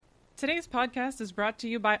Today's podcast is brought to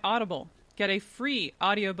you by Audible. Get a free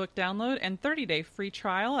audiobook download and 30-day free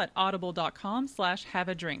trial at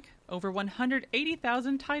audible.com/haveadrink. Over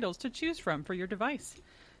 180,000 titles to choose from for your device.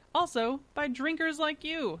 Also, by drinkers like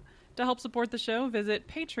you. To help support the show, visit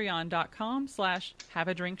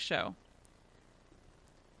patreon.com/haveadrinkshow.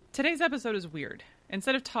 Today's episode is weird.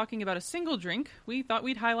 Instead of talking about a single drink, we thought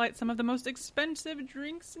we'd highlight some of the most expensive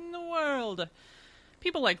drinks in the world.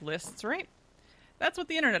 People like lists, right? That's what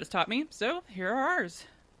the internet has taught me, so here are ours.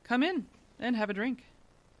 Come in and have a drink.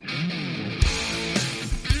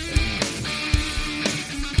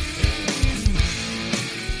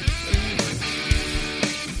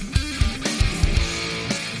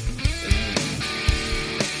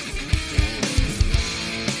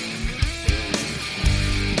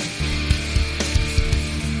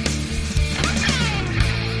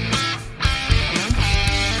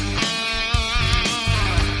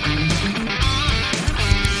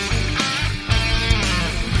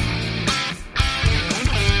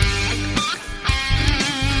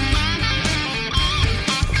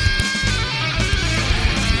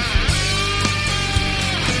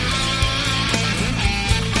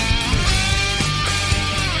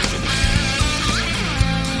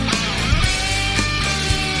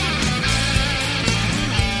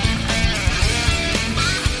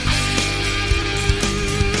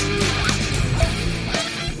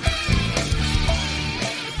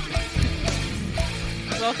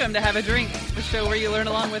 Welcome to Have a Drink, the show where you learn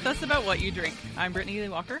along with us about what you drink. I'm Brittany Lee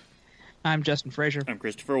Walker. I'm Justin Frazier. I'm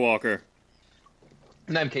Christopher Walker.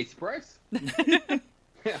 And I'm Casey Price.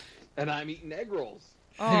 Yeah. And I'm eating egg rolls.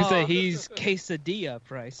 Oh. He's quesadilla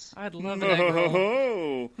Price. I'd love an egg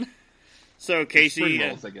roll. So Casey, Spring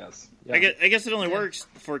rolls, I guess. Yeah. I guess it only works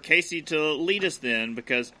for Casey to lead us then,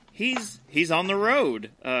 because he's on the road,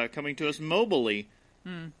 coming to us mobily.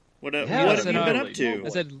 What have you been up to? I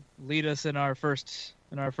said, lead us in our first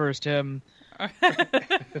hymn.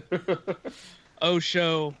 Oh,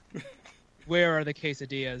 show, where are the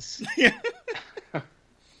quesadillas?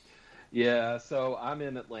 Yeah, so I'm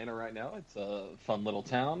in Atlanta right now. It's a fun little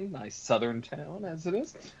town, nice southern town as it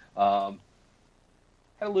is. Had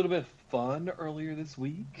a little bit of fun earlier this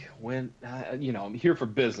week. When I'm here for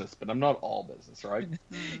business, but I'm not all business, right?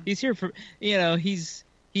 He's here for he's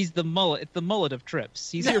the mullet. It's the mullet of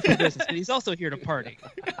trips. He's here for business, but he's also here to party.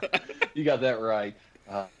 You got that right.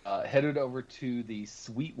 Headed over to the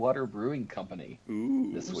Sweetwater Brewing Company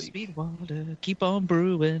this week. Sweetwater, keep on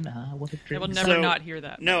brewing. I want to drink. I will never not hear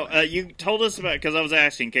that. No, you told us about, because I was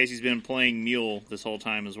asking. Casey's been playing Mule this whole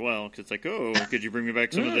time as well. Because it's like, oh, could you bring me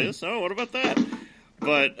back some of this? Oh, what about that?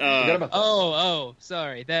 But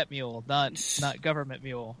sorry, that mule, not government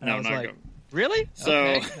mule. And no, I was not like, really? So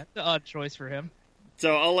okay. That's an odd choice for him.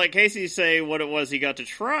 So I'll let Casey say what it was he got to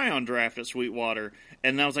try on draft at Sweetwater.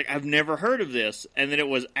 And I was like, I've never heard of this. And then it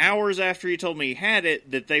was hours after he told me he had it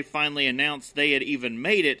that they finally announced they had even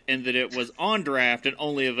made it and that it was on draft and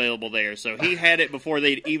only available there. So he had it before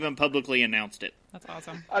they'd even publicly announced it. That's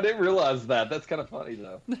awesome. I didn't realize that. That's kind of funny,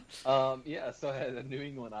 though. So I had a New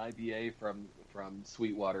England IPA from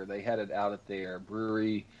Sweetwater. They had it out at their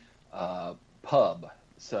brewery pub.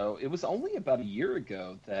 So it was only about a year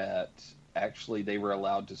ago that actually they were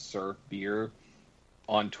allowed to serve beer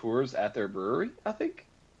on tours at their brewery, I think.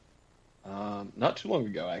 Not too long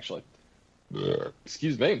ago, actually.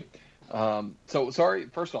 Excuse me. So, sorry,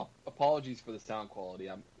 first off, apologies for the sound quality.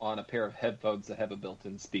 I'm on a pair of headphones that have a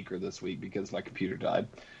built-in speaker this week because my computer died.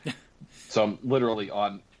 So I'm literally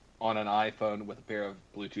on an iPhone with a pair of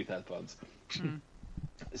Bluetooth headphones.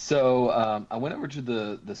 So I went over to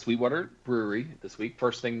the Sweetwater Brewery this week,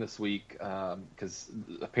 first thing this week, because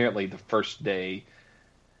apparently the first day,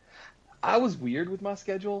 I was weird with my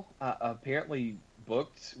schedule. I apparently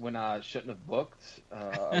booked when I shouldn't have booked.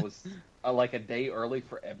 I was like a day early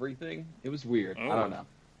for everything. It was weird. I don't know.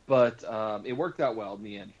 But it worked out well in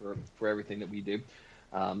the end for everything that we do.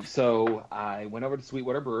 So I went over to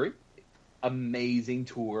Sweetwater Brewery. Amazing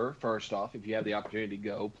tour, first off. If you have the opportunity to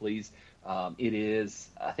go, please. It is,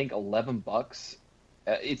 I think, $11.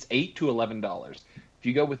 It's $8 to $11. If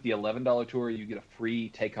you go with the $11 tour, you get a free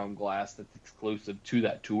take-home glass that's exclusive to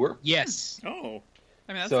that tour. Yes. Oh.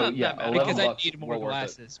 I mean, that's not that bad. Because I need more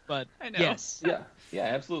glasses, but I know. Yes. Yeah,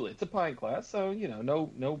 absolutely. It's a pint glass, so,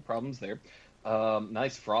 no problems there.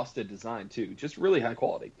 Nice frosted design, too. Just really high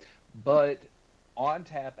quality. But on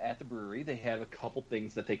tap at the brewery, they have a couple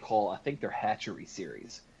things that they call, I think, their Hatchery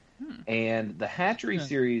series. And the Hatchery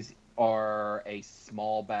series are a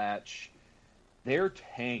small batch. Their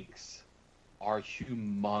tanks are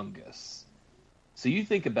humongous. So you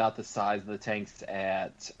think about the size of the tanks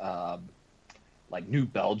at like New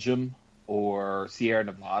Belgium or Sierra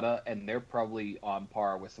Nevada, and they're probably on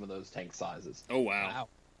par with some of those tank sizes. Oh wow. Wow.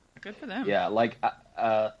 Good for them. Yeah, like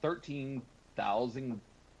 13,000.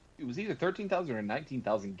 It was either 13,000 or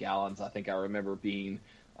 19,000 gallons. I think I remember being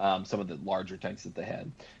some of the larger tanks that they had.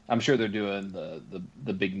 I'm sure they're doing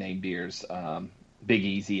the big name beers, Big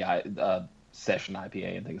Easy Session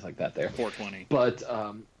IPA and things like that there. 420. But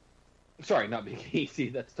sorry, not Big Easy.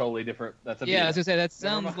 That's totally different. That's a Yeah, beer. I was gonna say that Never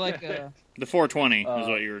sounds mind. like The 420 is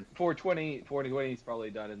what you were. 420 is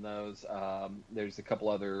probably done in those. There's a couple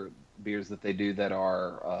other beers that they do that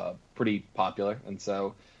are pretty popular, and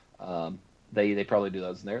so they probably do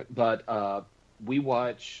those in there. But we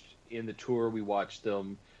watched in the tour, we watched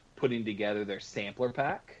them putting together their sampler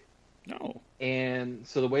pack. No. And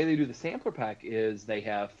so the way they do the sampler pack is they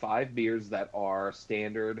have 5 beers that are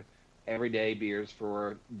standard everyday beers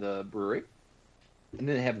for the brewery, and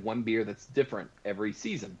then they have 1 beer that's different every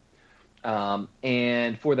season.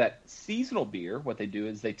 And for that seasonal beer, what they do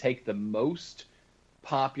is they take the most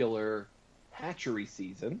popular hatchery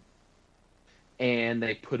season and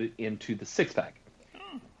they put it into the 6-pack.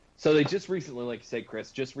 So they just recently, like you said,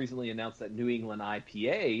 Chris, just recently announced that New England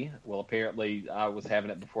IPA. Well, apparently I was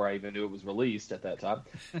having it before I even knew it was released at that time.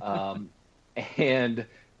 And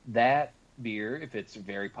that beer, if it's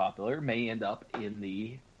very popular, may end up in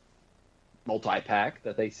the multi-pack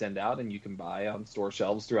that they send out and you can buy on store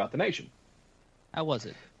shelves throughout the nation. how was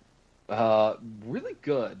it? Really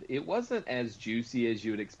good. It wasn't as juicy as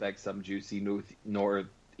you would expect some juicy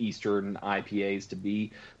northeastern IPAs to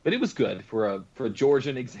be, but it was good for a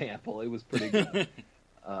Georgian example. It was pretty good.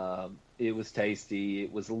 It was tasty.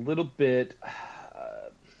 It was a little bit.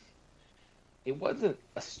 It wasn't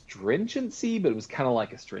a stringency, but it was kind of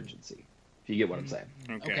like a stringency. If you get what I'm saying.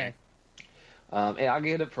 Okay. And I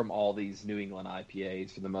get it from all these New England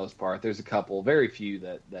IPAs for the most part. There's a couple, very few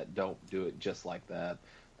that don't do it just like that.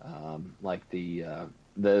 Like the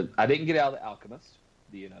I didn't get out of the Alchemist,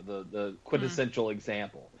 the quintessential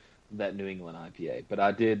example of that New England IPA, but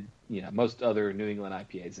I did, most other New England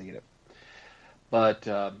IPAs I get it. But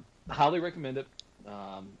highly recommend it.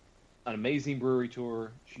 An amazing brewery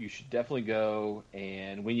tour. You should definitely go.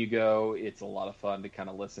 And when you go, it's a lot of fun to kind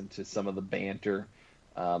of listen to some of the banter.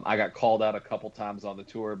 I got called out a couple times on the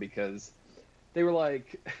tour because they were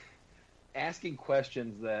like asking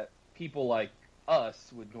questions that people like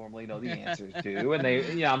us would normally know the answers to,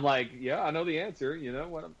 and I'm like, yeah, I know the answer.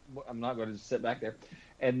 I'm not going to just sit back there.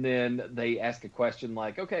 And then they ask a question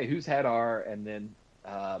like, okay, who's had our? And then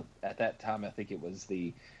at that time, I think it was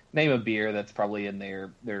the name of beer that's probably in their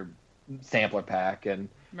sampler pack, and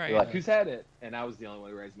they're like, who's had it? And I was the only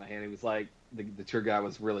one who raised my hand. He was like, the tour guy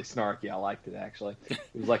was really snarky. I liked it, actually.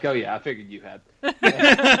 He was like, oh yeah, I figured you had.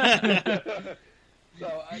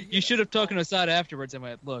 So, You should have taken us aside afterwards and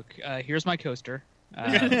went, look, here's my coaster. We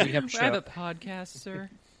have a We have show. a podcast, sir.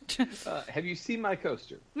 have you seen my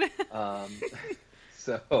coaster?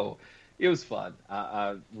 So it was fun.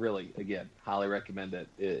 I really, again, highly recommend it.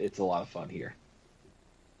 It's a lot of fun here.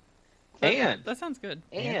 That sounds good.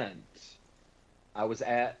 And I was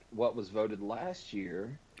at what was voted last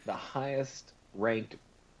year the highest ranked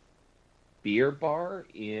beer bar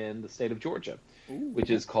in the state of Georgia, which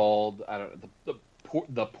is called, I don't know,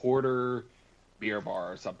 the Porter Beer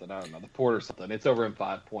Bar or something. I don't know, the Porter something. It's over in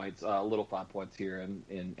 5 Points, little 5 Points here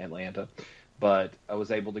in Atlanta. But I was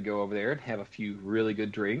able to go over there and have a few really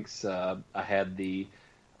good drinks. I had the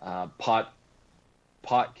pot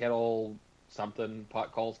kettle something,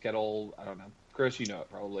 pot calls kettle. I don't know. Chris, you know it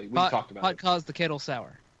probably. We talked about Pot it. calls the kettle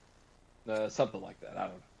sour. Something like that. I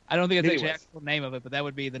don't know. I don't think it's Anyways. the actual name of it, but that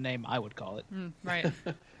would be the name I would call it. Right.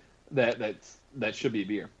 That should be a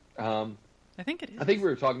beer. I think it is. I think we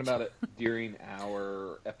were talking about it during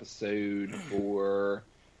our episode for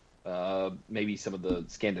maybe some of the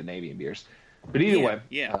Scandinavian beers. But either way,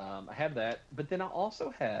 I had that. But then I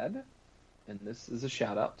also had, and this is a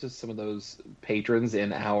shout out to some of those patrons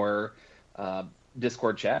in our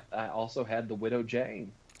Discord chat, I also had the Widow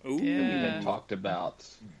Jane Ooh. that we Yeah. had talked about.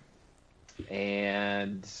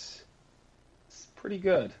 And it's pretty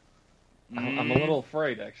good. I'm a little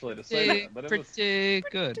afraid, actually, to say that. But it was Pretty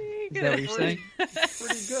good. Is that what you're saying?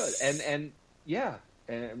 pretty good. And yeah,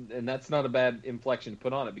 and that's not a bad inflection to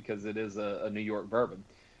put on it because it is a New York bourbon.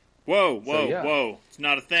 Whoa. yeah. Whoa. It's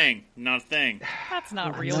not a thing. Not a thing. That's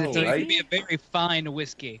not I real. know, So it right? could be a very fine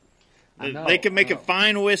whiskey. I know, They can make I a know.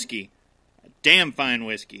 fine whiskey. A damn fine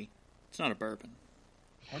whiskey. It's not a bourbon.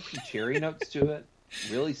 Had some cherry notes to it.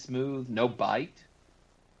 Really smooth, no bite.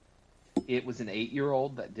 It was an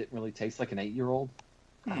 8-year-old that didn't really taste like an 8-year-old.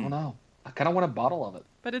 I don't know. I kind of want a bottle of it.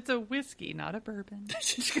 But it's a whiskey, not a bourbon.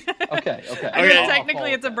 Okay. I know Okay.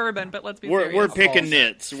 technically it's a bourbon, but let's be We're serious. picking False.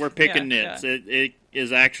 nits. We're picking Yeah, nits. It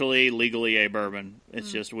is actually legally a bourbon.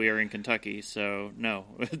 It's just we are in Kentucky, so no,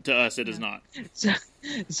 to us it is not.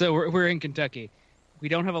 So we're in Kentucky. We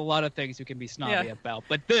don't have a lot of things we can be snobby Yeah. about,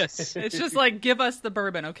 but this. It's just like, give us the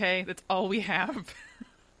bourbon, okay? That's all we have.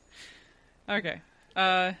 Okay.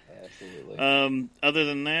 Absolutely. Other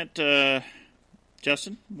than that,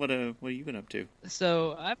 Justin, what have you been up to?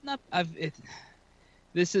 So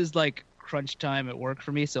this is like crunch time at work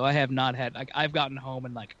for me, so I have not had, like, I've gotten home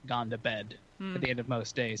and like gone to bed at the end of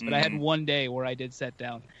most days, but I had one day where I did sit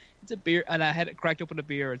down. It's a beer, and I had cracked open a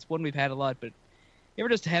beer. It's one we've had a lot, but you ever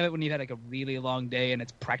just have it when you've had like a really long day and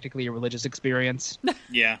it's practically a religious experience?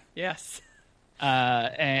 Yeah. Yes.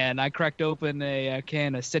 And I cracked open a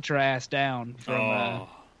can of Citra Ass Down from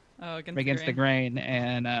Oh, Against the Grain,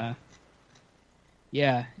 and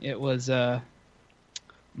yeah, it was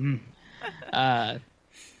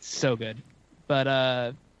so good.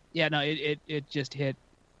 But yeah, no, it just hit.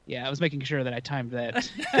 Yeah, I was making sure that I timed that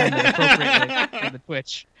appropriately for the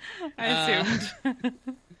Twitch. I assumed.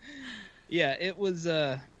 Yeah, it was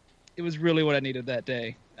really what I needed that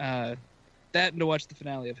day. That and to watch the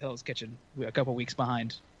finale of Hell's Kitchen, a couple weeks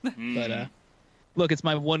behind. But look, it's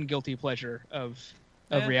my one guilty pleasure of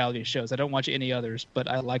reality shows. I don't watch any others, but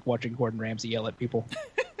I like watching Gordon Ramsay yell at people.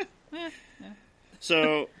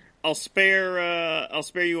 So I'll spare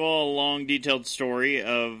you all a long, detailed story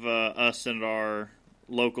of us and our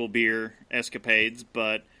local beer escapades,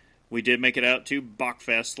 but we did make it out to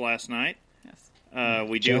Bachfest last night. Yes.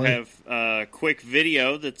 We do have a quick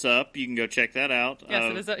video that's up. You can go check that out.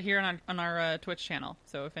 Yes, it is here on our Twitch channel.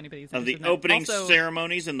 So if anybody's Of the interested in that. opening Also-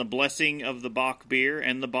 ceremonies and the blessing of the Bach beer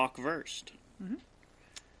and the Bach Wurst.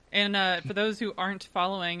 And for those who aren't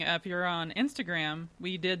following, if you're on Instagram,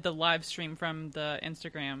 we did the live stream from the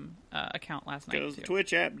Instagram account last night. Because the Too.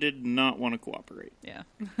 Twitch app did not want to cooperate. Yeah.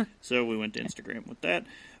 So we went to Instagram with that.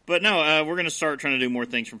 But no, we're going to start trying to do more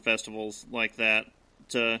things from festivals like that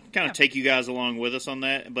to kind of take you guys along with us on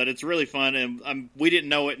that. But it's really fun, and we didn't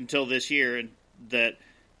know it until this year, and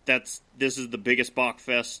this is the biggest Bach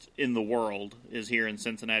Fest in the world, is here in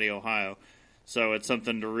Cincinnati, Ohio. So it's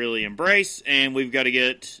something to really embrace, and we've got to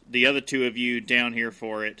get the other two of you down here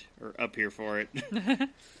for it, or up here for it,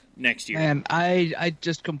 next year. And I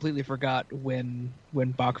just completely forgot when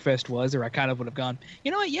Bachfest was, or I kind of would have gone,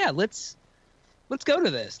 you know what, yeah, let's go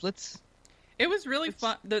to this. It was really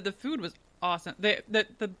fun. The food was awesome.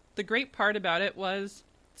 The great part about it was,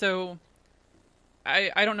 so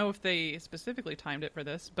I don't know if they specifically timed it for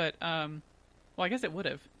this, but well, I guess it would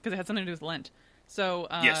have, because it had something to do with Lent. So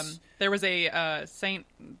Yes. there was a Saint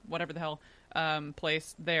whatever the hell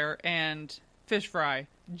place there, and fish fry,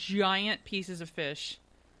 giant pieces of fish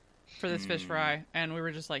for this fish fry, and we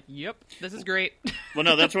were just like, "Yep, this is great." Well,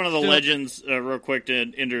 no, that's one of the Still- legends, real quick,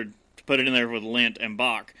 to put it in there with Lent and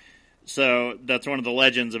Bach. So that's one of the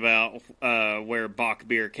legends about where Bach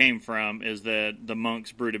beer came from, is that the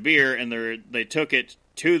monks brewed a beer, and they took it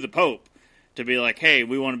to the Pope to be like, hey,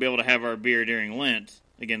 we want to be able to have our beer during Lent.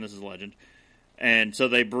 Again, this is a legend. And so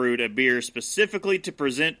they brewed a beer specifically to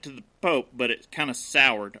present to the Pope, but it kind of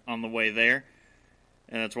soured on the way there.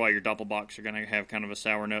 And that's why your Doppelbocks are going to have kind of a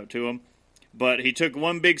sour note to them. But he took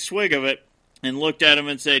one big swig of it and looked at him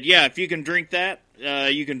and said, yeah, if you can drink that,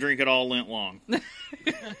 you can drink it all Lent long.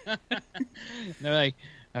 They're like,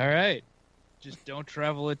 all right, just don't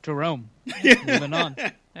travel it to Rome. Moving on.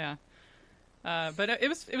 Yeah. But it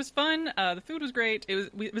was fun. The food was great.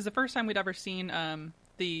 It was the first time we'd ever seen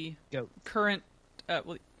the Goat. current.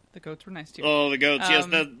 Well, the goats were nice too. Oh, the goats. Yes,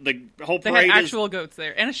 the whole They parade had is... actual goats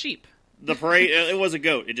there and a sheep. The parade, it was a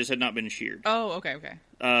goat. It just had not been sheared. Oh, okay.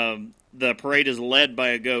 The parade is led by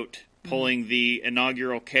a goat pulling the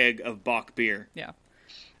inaugural keg of Bach beer. Yeah.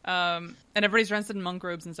 And everybody's dressed in monk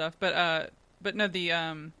robes and stuff. But no,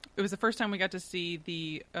 it was the first time we got to see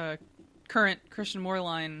the current Christian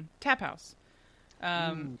Moorline tap house.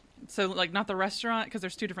 So like not the restaurant, because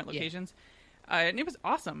there's two different locations. And it was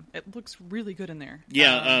awesome. It looks really good in there.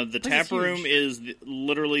 Yeah, the place is tap room huge. is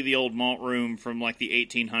literally the old malt room from like the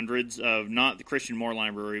 1800s of not the Christian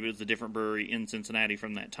Moorline Brewery, but it was a different brewery in Cincinnati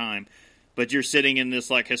from that time. But you're sitting in this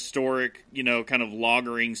like historic, kind of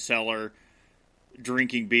lagering cellar,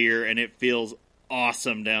 drinking beer, and it feels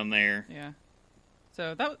awesome down there. Yeah.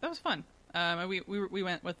 So that was fun. We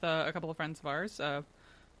went with a couple of friends of ours,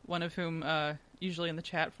 one of whom usually in the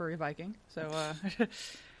chat, Furry Viking. So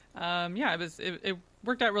yeah, it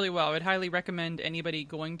worked out really well. I would highly recommend anybody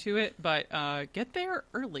going to it, but get there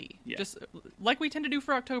early. Yeah. Just like we tend to do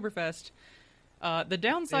for Oktoberfest. The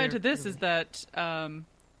downside to this is that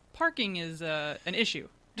parking is an issue.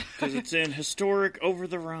 Because it's in historic Over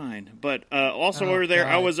the Rhine. But also Oh, over there,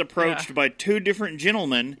 I God. was approached by two different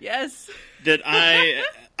gentlemen Yes. that I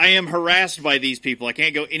am harassed by these people. I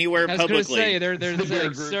can't go anywhere I was going to publicly. say, they're The beer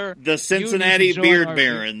like, group. sir, The you Cincinnati need to join Beard our-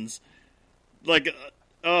 Barons. Like,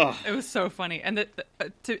 ugh. It was so funny, and the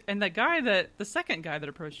second guy that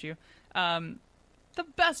approached you, the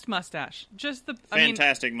best mustache, just the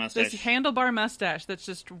Fantastic mustache. this handlebar mustache that's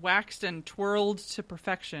just waxed and twirled to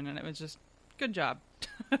perfection, and it was just good job.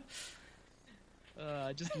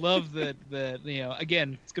 I just love that,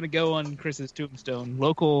 again, it's going to go on Chris's tombstone.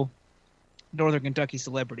 Local Northern Kentucky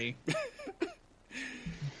celebrity.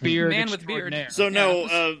 Beard Man with beard. extraordinaire. So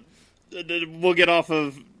no, we'll get off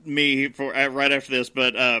of me for right after this.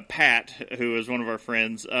 But Pat, who is one of our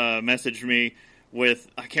friends, messaged me with,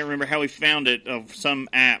 I can't remember how he found it, of some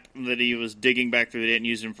app that he was digging back through that he hadn't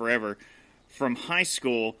used in forever from high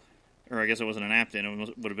school, or I guess it wasn't an app then;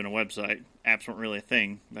 it would have been a website. Apps weren't really a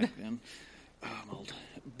thing back then. Oh, I'm old.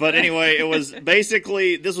 But anyway, it was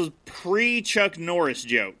basically, this was pre-Chuck Norris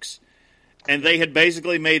jokes. And they had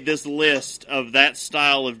basically made this list of that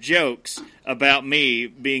style of jokes about me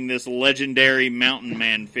being this legendary mountain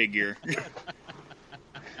man figure.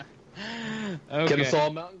 Okay. Get us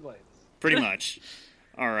all mountain glades. Pretty much.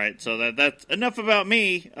 All right, so that's enough about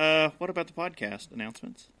me. What about the podcast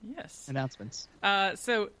announcements? Yes. Announcements.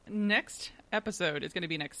 So next episode is going to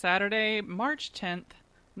be next Saturday, March 10th,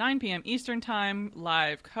 9 p.m. Eastern Time,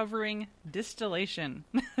 live covering distillation.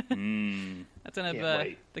 That's Can't another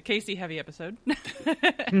wait. the Casey heavy episode.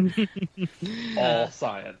 All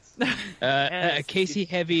science. Yes. Casey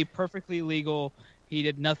Heavy, perfectly legal. He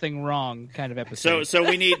did nothing wrong kind of episode. So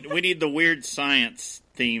we need the weird science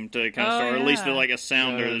theme to kind of Oh, start, or at least yeah. like a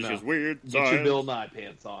sounder No. that's just weird Get your science. Bill Nye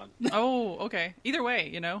pants on. Oh, okay. Either way,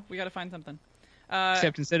 we got to find something.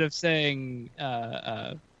 Except instead of saying,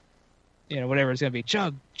 whatever it's going to be,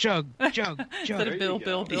 chug, chug, chug, Instead chug. of Bill, you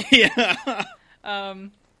Bill, go. Bill. Yeah.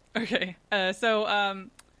 Okay. So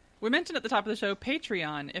we mentioned at the top of the show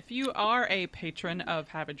Patreon. If you are a patron of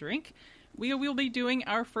Have a Drink, we will be doing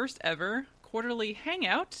our first ever quarterly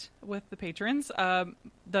hangout with the patrons.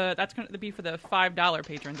 That's going to be for the $5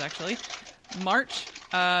 patrons, actually. March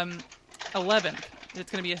 11th.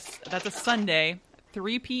 It's going to be that's a Sunday,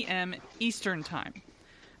 3 p.m. Eastern time.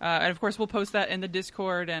 And of course, we'll post that in the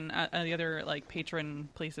Discord and the other patron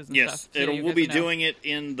places and Yes, stuff. so you we'll guys be know. doing it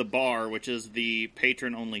in the bar, which is the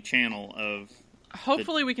patron-only channel of.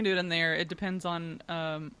 Hopefully, we can do it in there. It depends on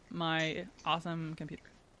my awesome computer.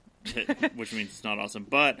 Which means it's not awesome.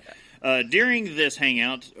 But during this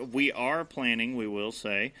hangout, we are planning, we will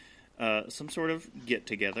say, some sort of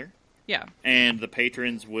get-together. Yeah. And the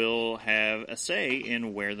patrons will have a say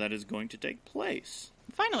in where that is going to take place.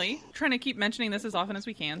 Finally, trying to keep mentioning this as often as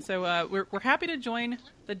we can. So we're happy to join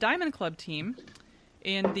the Diamond Club team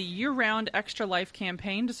in the year-round Extra Life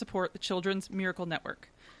campaign to support the Children's Miracle Network.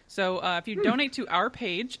 So if you donate to our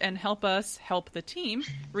page and help us help the team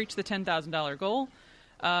reach the $10,000 goal,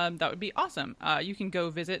 that would be awesome. You can go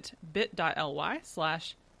visit bit.ly/HAD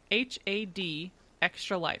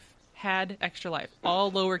Extra Life. Had Extra Life.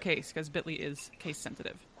 All lowercase because Bitly is case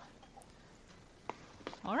sensitive.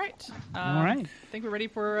 All right. All right. I think we're ready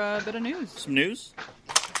for a bit of news. Some news?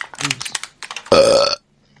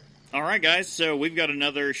 All right, guys. So we've got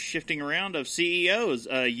another shifting around of CEOs.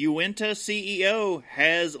 Uinta CEO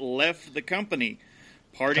has left the company,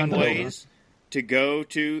 parting Dun, dun, dun. ways to go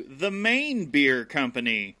to the Maine Beer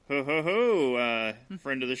Company. Ho ho ho!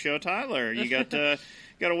 Friend of the show, Tyler. You got a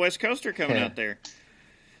West Coaster coming out there.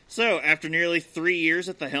 So, after nearly 3 years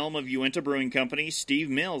at the helm of Uinta Brewing Company, Steve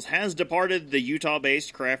Mills has departed the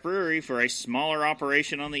Utah-based craft brewery for a smaller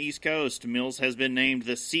operation on the East Coast. Mills has been named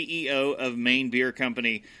the CEO of Maine Beer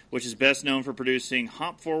Company, which is best known for producing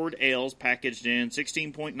hop-forward ales packaged in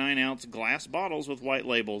 16.9-ounce glass bottles with white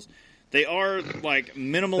labels. They are,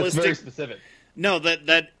 minimalistic. That's very specific. No,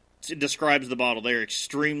 that describes the bottle. They're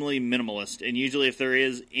extremely minimalist, and usually if there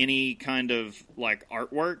is any kind of,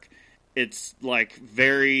 artwork, it's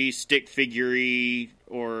very stick figure-y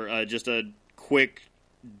or just a quick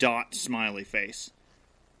dot smiley face.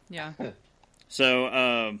 Yeah.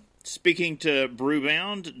 So, speaking to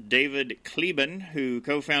Brewbound, David Kleben, who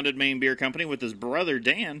co-founded Maine Beer Company with his brother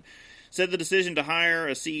Dan, said the decision to hire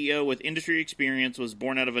a CEO with industry experience was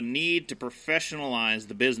born out of a need to professionalize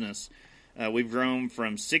the business. We've grown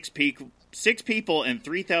from six people and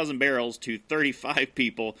 3,000 barrels to 35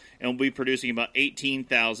 people, and we'll be producing about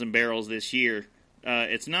 18,000 barrels this year.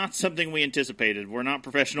 It's not something we anticipated. We're not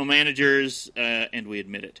professional managers, and we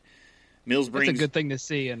admit it. Mills brings... That's a good thing to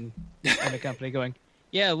see in a company going,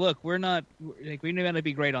 yeah, look, we may not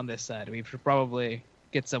be great on this side. We should probably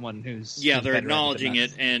get someone who's Yeah, who's they're better at acknowledging than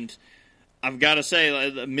it, us. and I've got to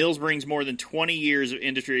say, Mills brings more than 20 years of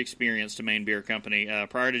industry experience to Maine Beer Company.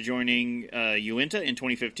 Prior to joining Uinta in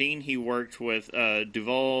 2015, he worked with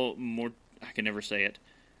Duval I can never say it.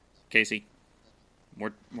 Casey,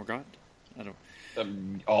 Morgott? I don't.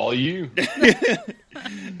 All you.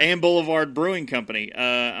 And Boulevard Brewing Company.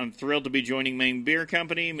 I'm thrilled to be joining Maine Beer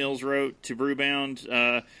Company. Mills wrote to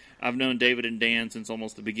Brewbound. I've known David and Dan since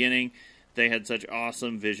almost the beginning. They had such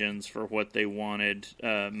awesome visions for what they wanted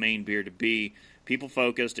Maine beer to be.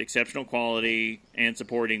 People-focused, exceptional quality, and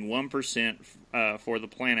supporting 1% for the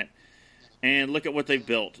planet. And look at what they've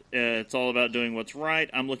built. It's all about doing what's right.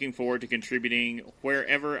 I'm looking forward to contributing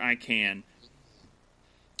wherever I can.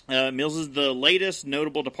 Mills is the latest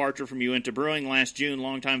notable departure from Uinta Brewing. Last June,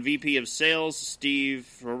 longtime VP of Sales Steve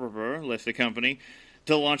left the company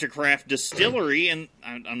to launch a craft distillery, and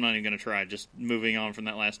I'm not even going to try, just moving on from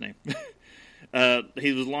that last name.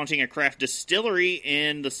 He was launching a craft distillery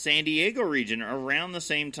in the San Diego region around the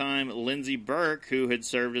same time Lindsey Burke, who had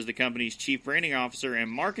served as the company's chief branding officer and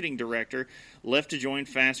marketing director, left to join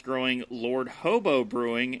fast-growing Lord Hobo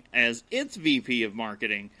Brewing as its VP of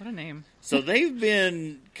marketing. What a name. So they've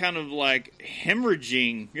been kind of like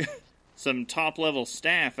hemorrhaging some top-level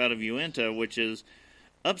staff out of Uinta, which is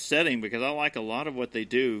upsetting because I like a lot of what they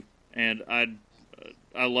do, and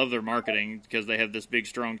I love their marketing because they have this big,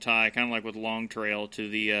 strong tie, kind of like with Long Trail, to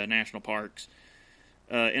the national parks.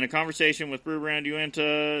 In a conversation with Brewbound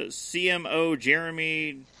Uinta, CMO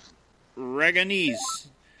Jeremy Raganese,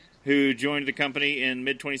 who joined the company in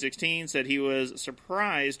mid-2016, said he was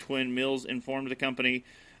surprised when Mills informed the company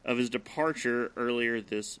of his departure earlier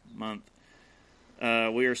this month.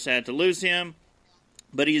 We are sad to lose him,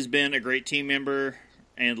 but he's been a great team member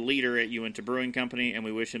and leader at Uinta Brewing Company, and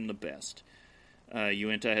we wish him the best.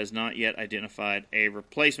 Uinta has not yet identified a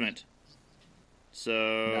replacement.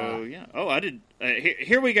 So, yeah. Oh, I did.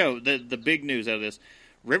 Here we go. The big news out of this.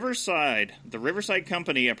 The Riverside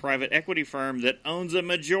Company, a private equity firm that owns a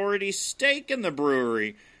majority stake in the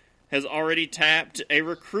brewery, has already tapped a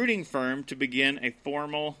recruiting firm to begin a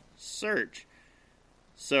formal search.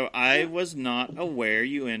 So I was not aware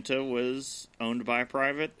Uinta was owned by a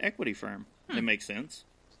private equity firm. It makes sense.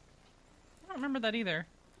 I don't remember that either.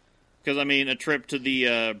 Because, I mean, a trip to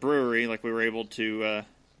the brewery, like we were able to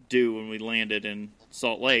do when we landed in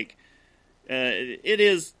Salt Lake, it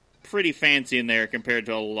is pretty fancy in there compared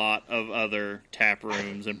to a lot of other tap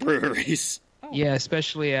rooms and breweries. Yeah,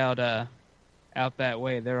 especially out that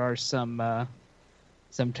way. There are some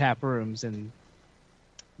tap rooms in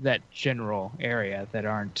that general area that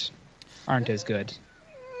aren't as good.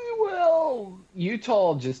 Well,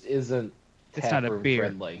 Utah just isn't It's tap not a room beer.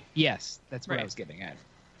 friendly. Yes, that's what I Right. was getting at.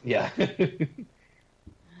 Yeah.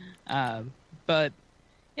 But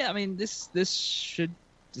yeah, I mean, this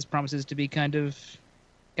promises to be kind of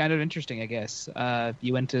interesting, I guess.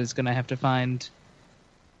 Uinta is going to have to find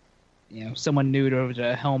someone new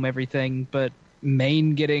to helm everything, but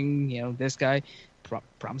Maine getting this guy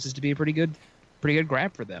promises to be a pretty good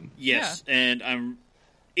grab for them. Yes, and I'm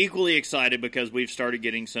equally excited because we've started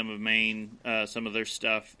getting some of Maine, some of their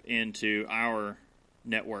stuff into our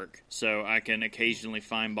network, so I can occasionally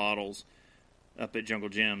find bottles up at Jungle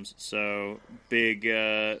Gyms. So big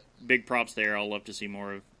props there. I'll love to see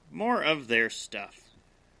more of their stuff.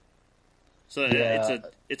 So Yeah.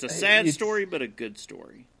 it's a sad It's- story, but a good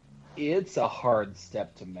story. It's a hard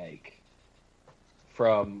step to make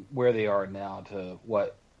from where they are now to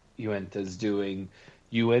what Uinta's doing.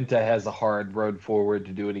 Uinta has a hard road forward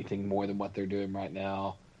to do anything more than what they're doing right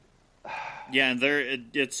now. Yeah, and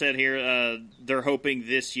it said here they're hoping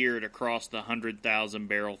this year to cross the 100,000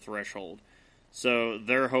 barrel threshold. So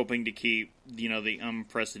they're hoping to keep the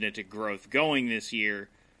unprecedented growth going this year.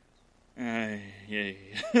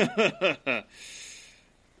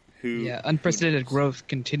 Unprecedented growth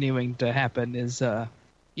continuing to happen is it's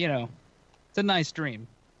a nice dream.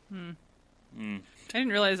 I didn't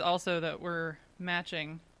realize also that we're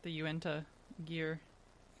matching the Uinta gear.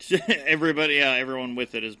 Everyone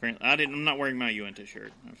with it is apparently. I'm not wearing my Uinta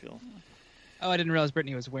shirt. I feel. Oh, I didn't realize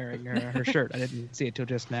Brittany was wearing her shirt. I didn't see it till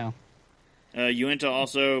just now. Uinta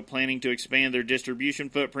also planning to expand their distribution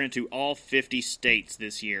footprint to all 50 states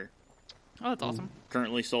this year. Oh, that's awesome.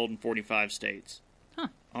 Currently sold in 45 states. Huh.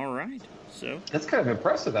 All right. So. That's kind of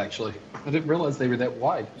impressive, actually. I didn't realize they were that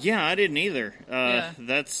wide. Yeah, I didn't either. Yeah.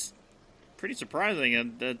 That's pretty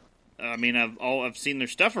surprising. I've seen their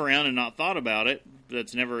stuff around and not thought about it.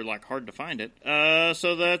 That's never hard to find it.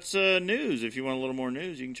 So that's news. If you want a little more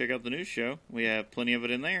news, you can check out the news show. We have plenty of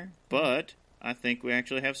it in there. But I think we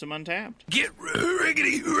actually have some Untapped. Get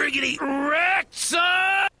riggedy wrecked,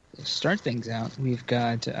 son! to start things out, we've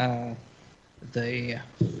got the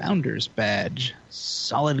Founders Badge,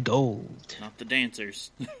 solid gold. Not the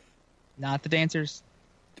dancers. Not the dancers.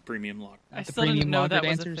 The premium lager. Not I the still didn't premium know lager that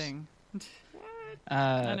dancers. was a thing. I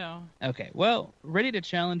Uh, know. okay, well, ready to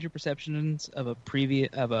challenge your perceptions of a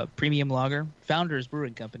premium lager? Founders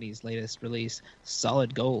Brewing Company's latest release,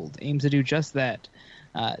 Solid Gold, aims to do just that.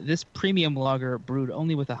 This premium lager, brewed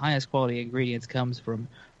only with the highest quality ingredients, comes in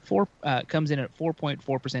at 4.4%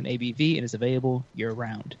 ABV and is available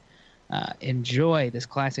year-round. Enjoy this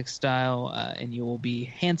classic style, and you will be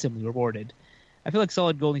handsomely rewarded. I feel like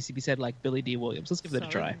Solid Gold needs to be said like Billy D. Williams. Let's give that a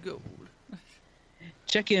try. Solid gold.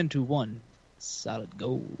 Check into one Solid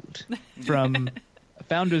Gold from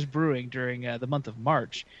Founders Brewing during the month of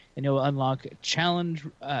March, and you'll unlock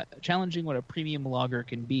challenging what a premium lager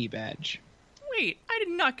can be badge. Wait, I did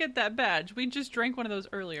not get that badge. We just drank one of those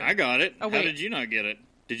earlier. I got it. Oh, How wait. did you not get it?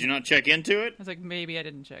 Did you not check into it? I was like, maybe I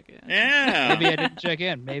didn't check it. Yeah. Maybe I didn't check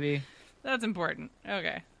in. Maybe That's important.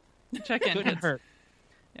 Okay. Check in. couldn't kids. hurt.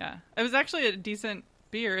 Yeah. It was actually a decent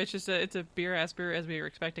beer. It's just it's a beer-ass beer as we were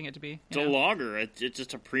expecting it to be. It's a lager. It's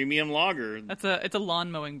just a premium lager. It's a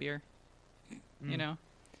lawn mowing beer. You know?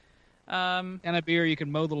 Kind of beer you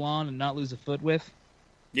can mow the lawn and not lose a foot with.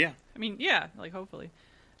 Yeah. I mean, yeah, like hopefully.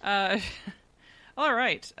 All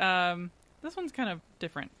right. This one's kind of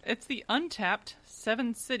different. It's the Untapped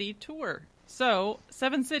 7-City Tour. So,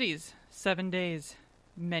 7 cities, 7 days,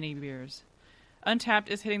 many beers. Untapped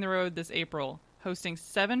is hitting the road this April, hosting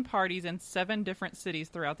 7 parties in 7 different cities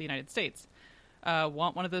throughout the United States.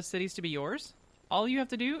 Want one of those cities to be yours? All you have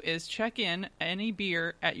to do is check in any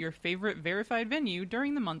beer at your favorite verified venue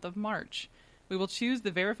during the month of March. We will choose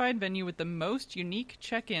the verified venue with the most unique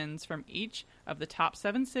check-ins from each of the top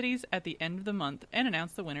 7 cities at the end of the month and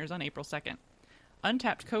announce the winners on April 2nd.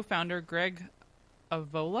 Untapped co-founder Greg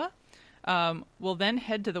Avola will then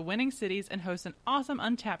head to the winning cities and host an awesome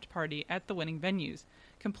Untapped party at the winning venues,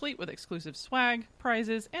 complete with exclusive swag,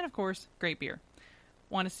 prizes, and of course, great beer.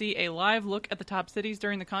 Want to see a live look at the top cities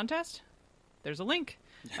during the contest? There's a link.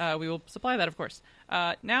 We will supply that, of course.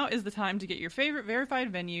 Now is the time to get your favorite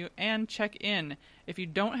verified venue and check in. If you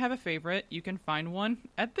don't have a favorite, you can find one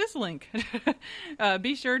at this link.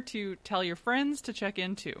 Be sure to tell your friends to check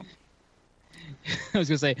in too. I was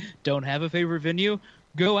gonna say, don't have a favorite venue?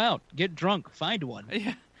 Go out, get drunk, find one.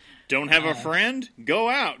 Yeah. Don't have a friend? Go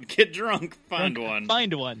out, get drunk, find one.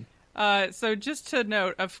 Find one. So just to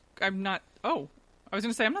note, I'm not. Oh, I was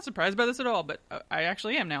going to say I'm not surprised by this at all, but I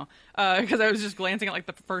actually am now because I was just glancing at like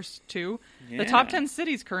the first 2. Yeah. The top 10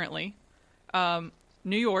 cities currently: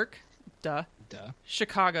 New York, duh.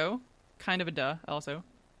 Chicago, kind of a duh. Also,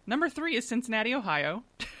 number 3 is Cincinnati, Ohio.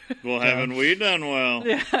 Well, haven't we done well?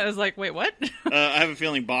 Yeah, I was like, wait, what? I have a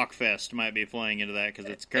feeling Bachfest might be playing into that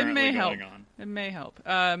because it's currently it may going help. on. It may help.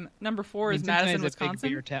 Number 4 is Cincinnati's Madison, a big Wisconsin.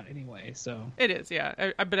 beer town anyway, so It is,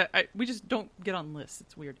 yeah. But we just don't get on lists.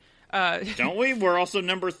 It's weird. Don't we? We're also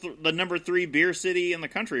the number 3 beer city in the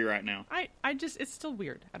country right now. I just, it's still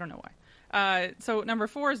weird. I don't know why. So number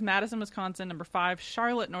 4 is Madison, Wisconsin. Number 5,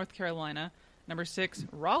 Charlotte, North Carolina. Number 6,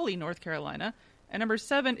 Raleigh, North Carolina. And number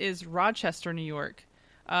 7 is Rochester, New York.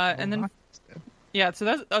 And then, yeah,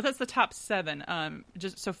 so that's the top 7.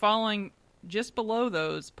 Following just below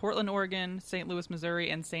those, Portland, Oregon, St. Louis, Missouri,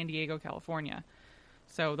 and San Diego, California.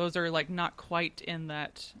 So those are like not quite in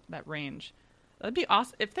that range. That'd be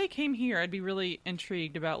awesome if they came here. I'd be really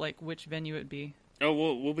intrigued about like which venue it'd be. Oh,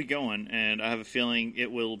 we'll be going, and I have a feeling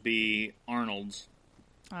it will be Arnold's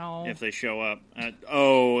Oh, if they show up.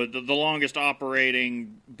 The longest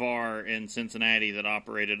operating bar in Cincinnati that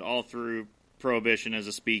operated all through Prohibition as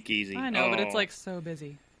a speakeasy. I know, but it's like so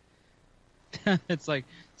busy. it's like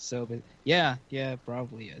so big. Yeah,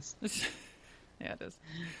 probably is. Yeah, it is.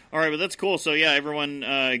 All right, but that's cool. So yeah, everyone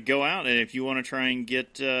go out, and if you want to try and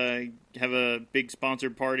get have a big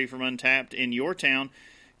sponsored party from Untapped in your town,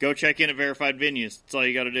 go check in at verified venues. That's all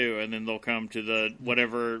you got to do, and then they'll come to the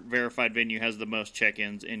whatever verified venue has the most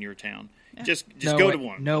check-ins in your town. Yeah. Just No go way- to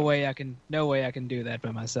one. No way I can do that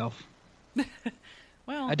by myself.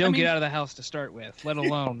 Well, I don't mean, get out of the house to start with, let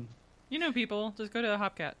alone. You know, people just go to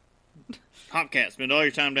Hopcat. Hopcat. Spend all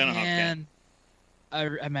your time down at Hopcat. Man,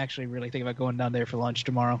 I'm actually really thinking about going down there for lunch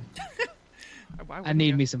tomorrow. Why I wouldn't need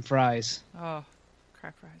you? me some fries. Oh,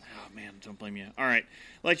 crack fries. Oh, man, don't blame you. All right.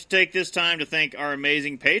 I'd like to take this time to thank our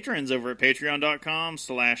amazing patrons over at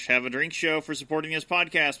patreon.com/haveadrinkshow for supporting this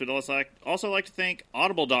podcast, but also like to thank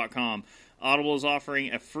audible.com. Audible is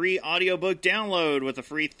offering a free audiobook download with a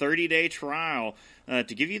free 30-day trial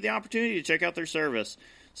to give you the opportunity to check out their service.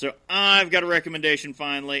 So I've got a recommendation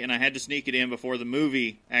finally, and I had to sneak it in before the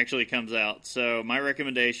movie actually comes out. So my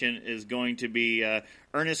recommendation is going to be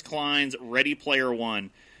Ernest Cline's Ready Player One.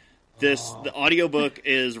 The audiobook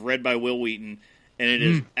is read by Will Wheaton, and it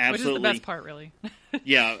is absolutely... Which is the best part, really.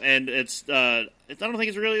 Yeah, and it's I don't think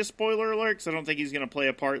it's really a spoiler alert, because I don't think he's going to play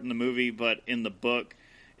a part in the movie, but in the book,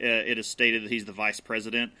 it is stated that he's the vice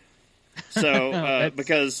president. So,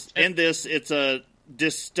 because in this, it's a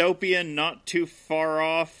dystopian, not too far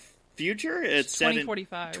off future. It's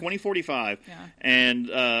 2045. 2045. Yeah. And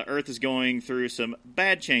Earth is going through some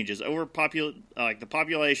bad changes. The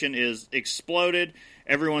population is exploded.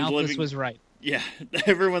 Everyone's Malthus living... was right. Yeah,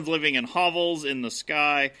 everyone's living in hovels in the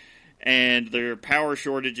sky, and there are power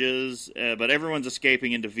shortages, but everyone's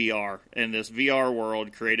escaping into VR, in this VR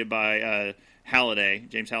world created by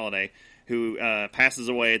James Halliday, who passes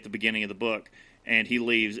away at the beginning of the book, and he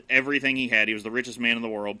leaves everything he had. He was the richest man in the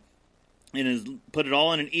world, and has put it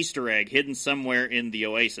all in an Easter egg hidden somewhere in the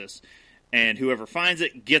Oasis, and whoever finds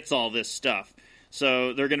it gets all this stuff.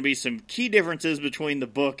 So there are going to be some key differences between the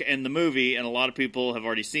book and the movie, and a lot of people have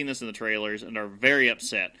already seen this in the trailers and are very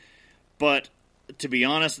upset. But to be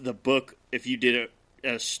honest, the book, if you did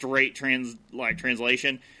a straight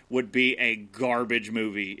translation, would be a garbage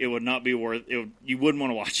movie. It would not be worth it. You wouldn't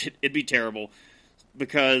want to watch it. It'd be terrible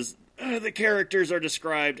because the characters are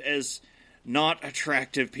described as not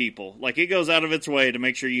attractive people. Like, it goes out of its way to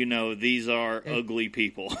make sure you know these are ugly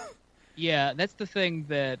people. Yeah, that's the thing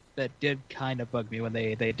that did kind of bug me when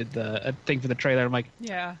they did the thing for the trailer. I'm like,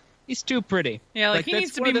 Yeah. he's too pretty. Yeah, like he that's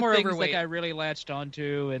needs to one be of the more things, overweight. Like, I really latched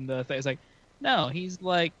onto, and the thing is like, no, he's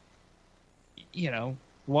like,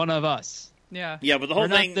 one of us. Yeah. Yeah, but the whole We're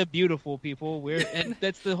thing... not the beautiful people. And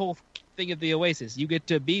that's the whole thing of the Oasis. You get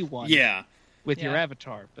to be one. Yeah. With your Yeah.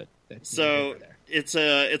 avatar, but that's So neither here nor there.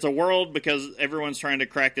 it's a world because everyone's trying to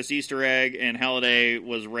crack this Easter egg, and Halliday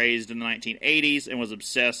was raised in the 1980s and was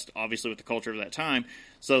obsessed, obviously, with the culture of that time.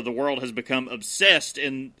 So the world has become obsessed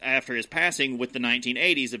after his passing with the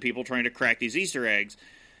 1980s of people trying to crack these Easter eggs.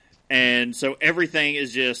 And so everything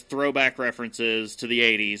is just throwback references to the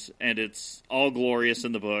 80s, and it's all glorious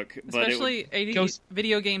in the book. Especially 80s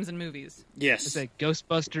video games and movies. Yes. It's like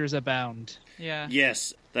Ghostbusters abound. Yeah.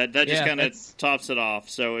 Yes. That just Yeah, kind of that's- tops it off.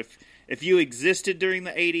 So if you existed during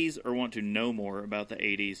the 80s or want to know more about the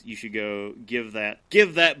 80s, you should go give that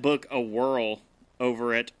book a whirl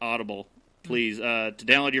over at Audible. Please, to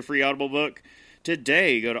download your free Audible book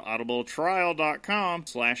today, go to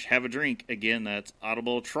audibletrial.com/haveadrink. Again, that's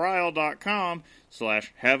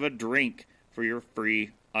audibletrial.com/haveadrink for your free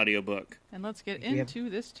audiobook. And let's get have- into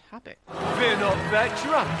this topic. We're not that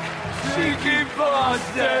drunk. Cheeky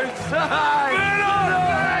bastards. We're not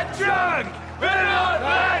that drunk. We're not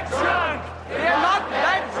that drunk. We're not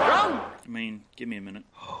that drunk. I mean, give me a minute.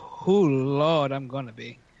 Oh, Lord, I'm going to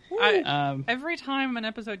be. Every time an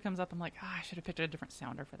episode comes up, I'm like, I should have picked a different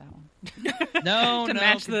sounder for that one. No, To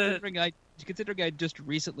match the- Considering I just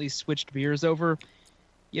recently switched beers over,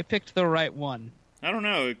 you picked the right one. I don't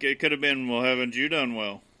know. It could have been, well, haven't you done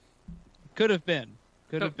well? Could have been.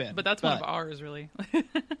 But that's one of ours, really.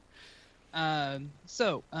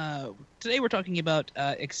 So, today we're talking about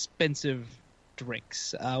expensive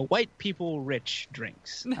drinks. White people rich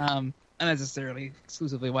drinks. Not necessarily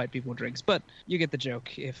exclusively white people drinks, but you get the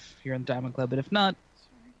joke if you're in the Diamond Club, but if not,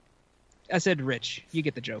 I said rich. You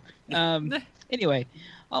get the joke. Anyway,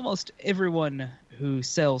 almost everyone who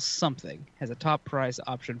sells something has a top price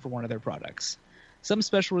option for one of their products. Some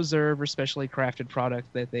special reserve or specially crafted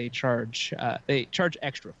product that they charge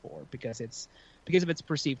extra for because of its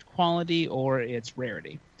perceived quality or its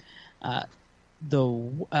rarity. The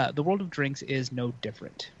world of drinks is no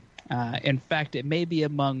different. In fact, it may be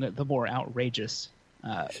among the more outrageous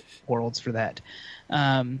worlds for that.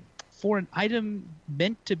 For an item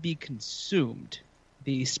meant to be consumed,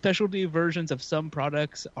 the specialty versions of some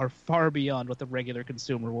products are far beyond what the regular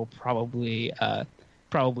consumer will probably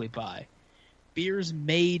buy. Beers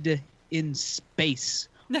made in space,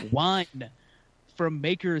 wine from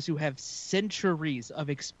makers who have centuries of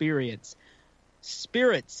experience,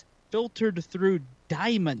 spirits filtered through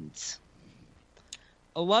diamonds.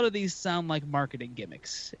 A lot of these sound like marketing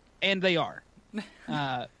gimmicks, and they are.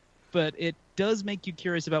 But it does make you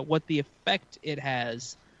curious about what the effect it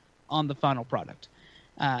has on the final product.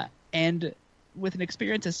 And with an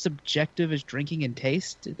experience as subjective as drinking and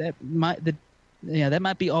taste, that might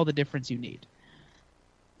be all the difference you need.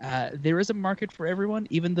 There is a market for everyone,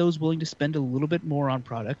 even those willing to spend a little bit more on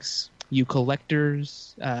products. You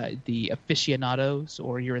collectors, the aficionados,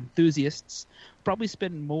 or your enthusiasts probably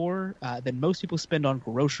spend more than most people spend on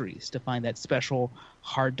groceries to find that special,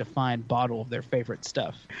 hard-to-find bottle of their favorite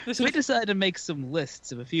stuff. So we decided to make some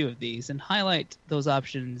lists of a few of these and highlight those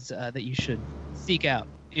options that you should seek out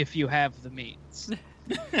if you have the means.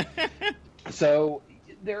 So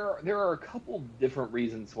there are a couple different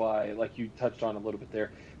reasons why, like you touched on a little bit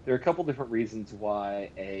there, there are a couple different reasons why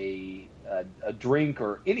a drink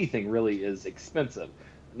or anything really is expensive.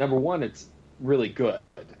 Number one, it's really good,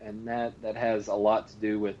 and that has a lot to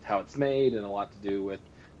do with how it's made and a lot to do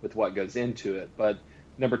with what goes into it. But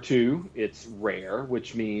number two, it's rare,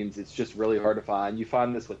 which means it's just really hard to find. You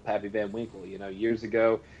find this with Pappy Van Winkle. You know, years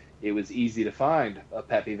ago, it was easy to find a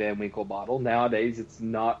Pappy Van Winkle bottle. Nowadays, it's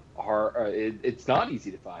not hard. It's not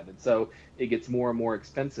easy to find, and so it gets more and more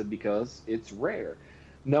expensive because it's rare.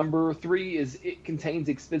 Number three is it contains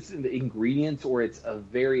expensive ingredients, or it's a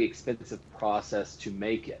very expensive process to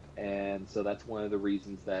make it, and so that's one of the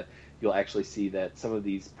reasons that you'll actually see that some of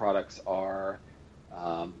these products are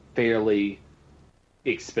fairly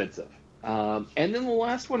expensive. And then the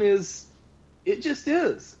last one is it just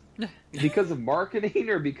is. Because of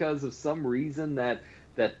marketing or because of some reason that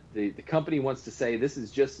the company wants to say this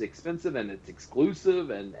is just expensive and it's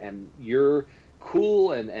exclusive and you're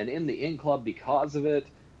cool and in the in club because of it,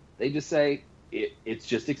 they just say it's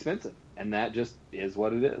just expensive, and that just is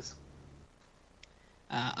what it is.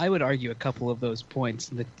 I would argue a couple of those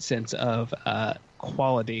points in the sense of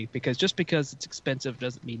quality, because just because it's expensive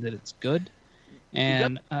doesn't mean that it's good,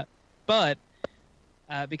 and but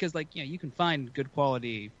because you can find good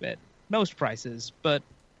quality at most prices, but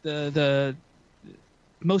the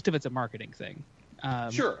most of it's a marketing thing.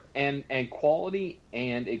 Sure, and quality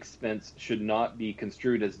and expense should not be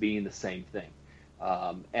construed as being the same thing.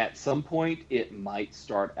 At some point, it might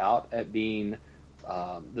start out at being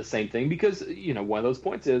the same thing because one of those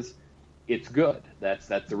points is it's good. That's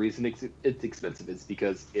the reason it's expensive, is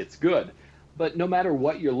because it's good. But no matter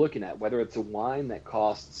what you're looking at, whether it's a wine that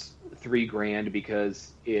costs $3,000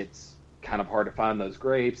 because it's kind of hard to find those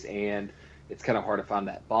grapes and it's kind of hard to find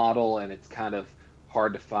that bottle and it's kind of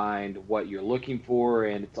hard to find what you're looking for,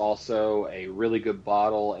 and it's also a really good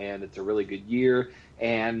bottle and it's a really good year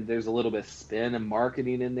and there's a little bit of spin and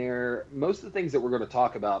marketing in there. Most of the things that we're going to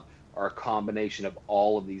talk about are a combination of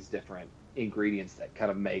all of these different ingredients that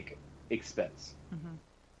kind of make expense. Mm-hmm.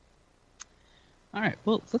 All right,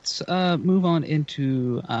 well, let's move on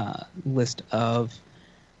into a list of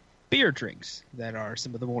beer drinks that are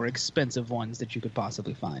some of the more expensive ones that you could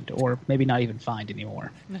possibly find, or maybe not even find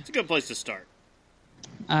anymore. It's a good place to start.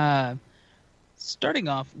 Starting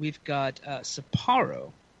off, we've got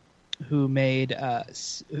Sapporo, who made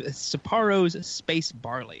Sapporo's Space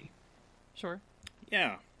Barley. Sure.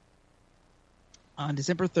 Yeah. On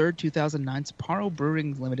December 3rd, 2009, Sapporo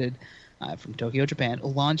Brewing Limited from Tokyo, Japan,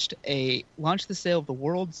 launched the sale of the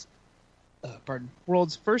world's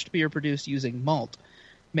first beer produced using malt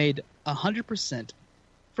made 100%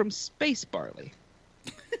 from space barley.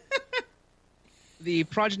 The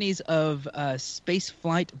progenies of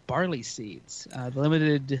Spaceflight barley seeds. The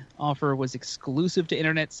limited offer was exclusive to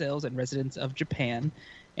internet sales and residents of Japan,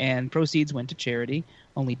 and proceeds went to charity.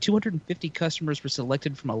 Only 250 customers were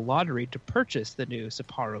selected from a lottery to purchase the new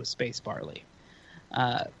Sapporo Space Barley.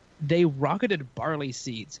 They rocketed barley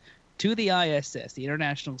seeds to the ISS, the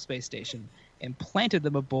International Space Station, and planted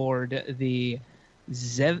them aboard the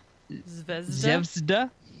Zvezda?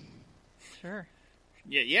 Sure.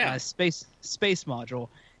 Yeah. Space module,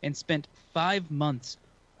 and spent 5 months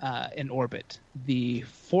in orbit. The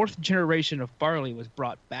fourth generation of barley was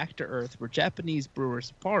brought back to Earth, where Japanese brewer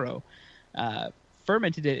Sapporo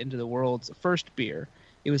fermented it into the world's first beer.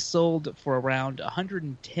 It was sold for around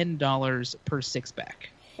 $110 per six-pack.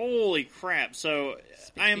 Holy crap. So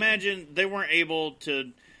I imagine they weren't able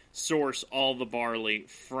to source all the barley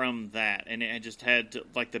from that, and it just had to,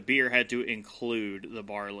 the beer had to include the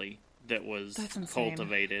barley that was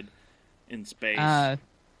cultivated in space.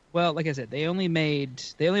 Well, like I said, they only made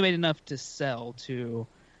enough to sell to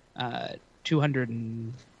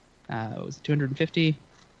 250.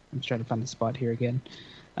 I'm just trying to find the spot here again.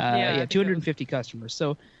 250 customers.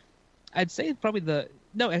 So I'd say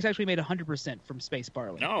it's actually made 100% from space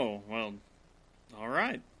barley. Oh, well, all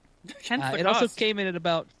right. It also came in at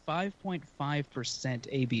about 5.5%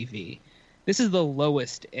 ABV. This is the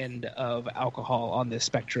lowest end of alcohol on this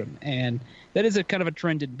spectrum, and that is a kind of a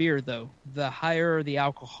trend in beer, though. The higher the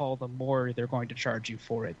alcohol, the more they're going to charge you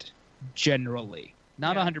for it, generally.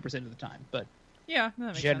 Not 100% of the time, but that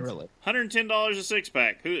makes generally. Sense. $110 a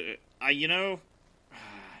six-pack. I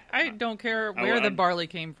don't care where the barley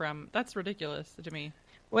came from. That's ridiculous to me.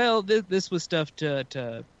 Well, this was stuff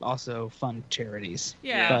to also fund charities.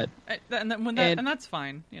 Yeah, But and that's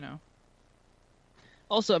fine, you know.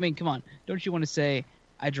 also, I mean, come on. Don't you want to say,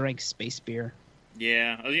 I drank space beer?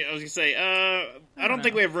 Yeah, I was going to say, I don't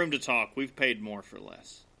think we have room to talk. We've paid more for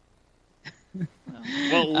less.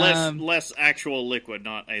 Well, less actual liquid,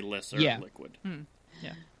 not a lesser liquid.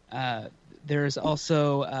 Yeah. There's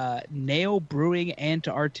also Nail Brewing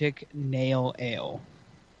Antarctic Nail Ale.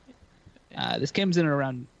 This comes in at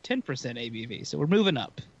around 10% ABV, so we're moving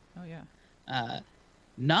up. Oh, yeah.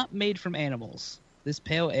 Not made from animals. This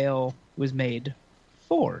pale ale was made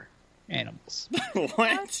for animals.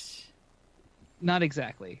 What? Not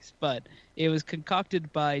exactly, but it was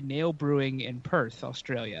concocted by Nail Brewing in Perth,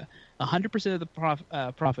 Australia. 100% of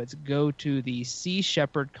the profits go to the Sea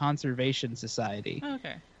Shepherd Conservation Society. Oh,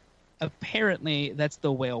 okay. Apparently, that's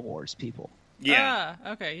the Whale Wars people. Yeah.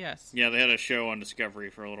 Okay, yes. Yeah, they had a show on Discovery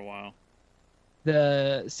for a little while.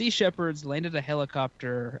 The Sea Shepherds landed a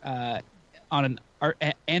helicopter on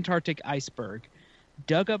an Antarctic iceberg,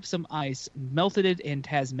 dug up some ice, melted it in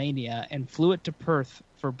Tasmania, and flew it to Perth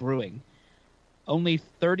for brewing. Only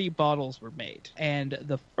 30 bottles were made, and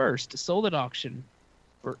the first sold at auction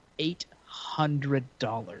for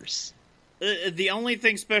 $800. The only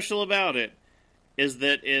thing special about it is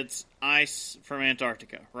that it's ice from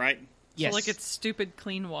Antarctica, right? Yes. So, like, it's stupid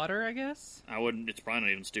clean water, I guess? I wouldn't. It's probably not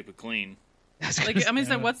even stupid clean. Like, I mean,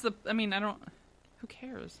 so what's the... I mean, I don't... Who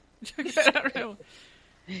cares? I don't know.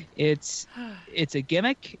 It's a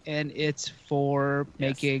gimmick, and it's for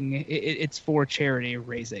making... It's for charity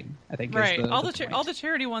raising, I think. Right. Is All the the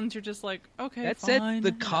charity ones, you're just like, okay, that fine. said,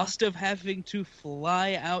 the cost of having to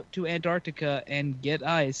fly out to Antarctica and get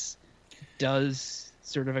ice does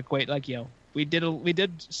sort of equate, like, you know, we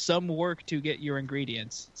did some work to get your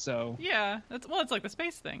ingredients, so Yeah. It's like the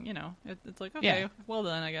space thing, you know. It's like, okay, Yeah. well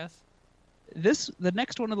done, I guess. the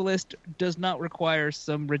next one on the list does not require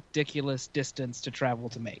some ridiculous distance to travel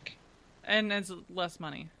to make. And it's less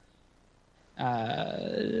money.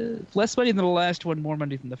 Less money than the last one, more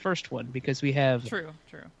money than the first one, because we have True.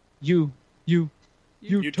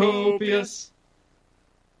 Utopias.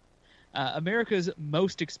 America's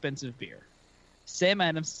most expensive beer. Sam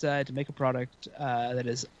Adams decided to make a product that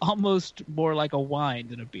is almost more like a wine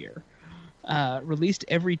than a beer. Released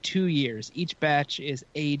every 2 years. Each batch is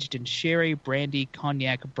aged in sherry, brandy,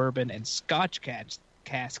 cognac, bourbon, and scotch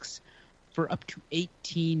casks for up to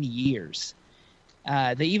 18 years.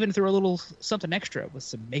 They even threw a little something extra with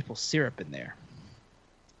some maple syrup in there.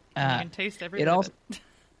 You can taste every bit of it.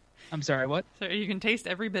 I'm sorry, what? So you can taste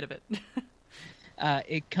every bit of it.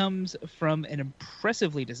 It comes from an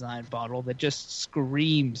impressively designed bottle that just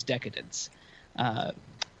screams decadence.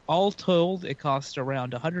 All told, it costs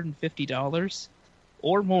around $150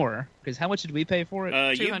 or more. Because how much did we pay for it?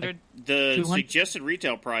 $200. The 200? suggested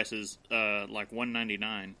retail price is like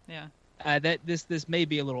 $199. Yeah. This may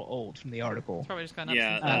be a little old from the article. Probably just gone up.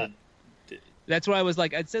 Yeah. That's why I was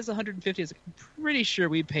like, it says 150. I'm pretty sure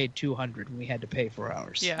we paid 200 when we had to pay for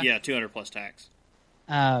ours. Yeah. Yeah, 200 plus tax.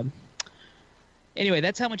 Anyway,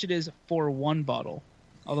 that's how much it is for one bottle.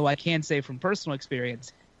 Although I can say from personal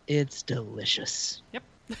experience, it's delicious. Yep.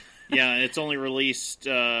 Yeah, it's only released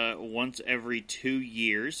once every 2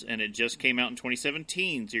 years, and it just came out in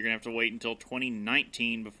 2017, so you're going to have to wait until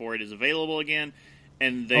 2019 before it is available again,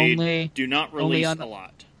 and they do not release a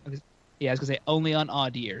lot. Yeah, I was going to say, only on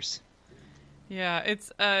odd years. Yeah,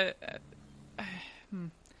 it's...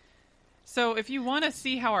 So if you want to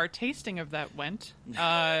see how our tasting of that went,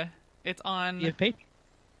 it's on...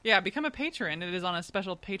 become a patron. It is on a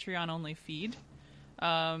special Patreon-only feed.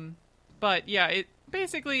 But yeah, it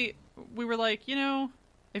basically, we were like, you know,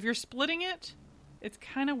 if you're splitting it, it's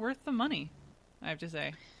kind of worth the money, I have to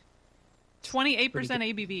say. 28%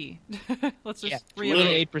 ABV. Let's just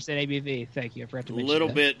reiterate. 28% ABV. Thank you. I forgot to mention that. A little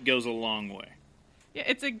that. bit goes a long way. Yeah,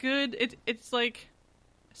 it's a good... It's like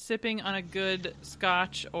sipping on a good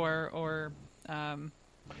scotch or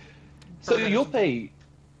so you'll pay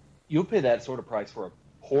that sort of price for a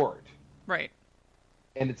port. Right.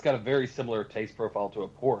 And it's got a very similar taste profile to a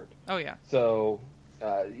port. Oh yeah. So,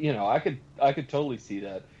 you know, I could totally see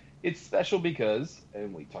that. It's special because,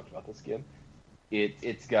 and we talked about this again,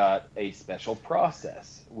 it's got a special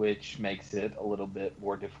process, which makes it a little bit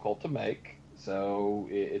more difficult to make. So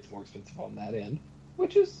it's more expensive on that end,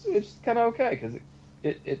 which is kind of okay because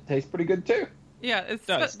it tastes pretty good too. Yeah, it's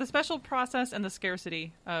the special process and the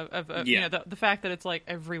scarcity of you know the fact that it's like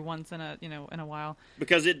every once in a while.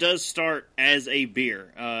 Because it does start as a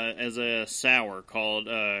beer, as a sour called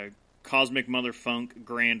Cosmic Mother Funk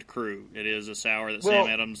Grand Cru. It is a sour that Sam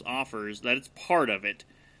Adams offers. That it's part of it.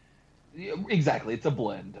 Exactly, it's a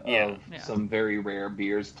blend of some very rare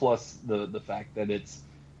beers, plus the fact that it's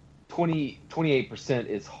 28%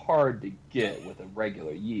 is hard to get with a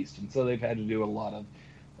regular yeast, and so they've had to do a lot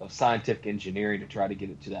of scientific engineering to try to get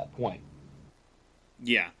it to that point.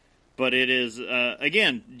 Yeah, but it is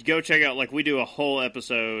again. Go check out, like, we do a whole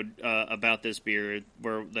episode about this beer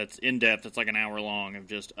that's in depth. It's like an hour long of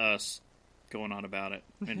just us going on about it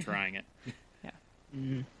and trying it. Yeah.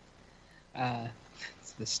 Mm-hmm.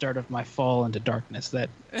 It's the start of my fall into darkness that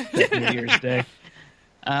New Year's Day.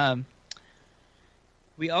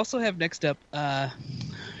 We also have next up,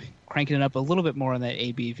 cranking it up a little bit more on that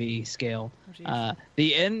ABV scale,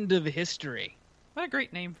 The End of History. What a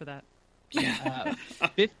great name for that.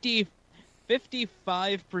 55%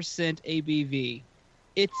 ABV.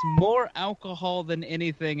 It's more alcohol than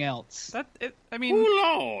anything else. I mean, oh,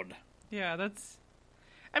 Lord. Yeah, that's...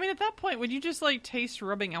 I mean, at that point, would you just, like, taste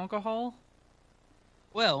rubbing alcohol?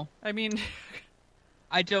 Well, I mean...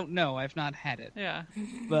 I don't know. I've not had it. Yeah.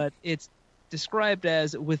 But it's described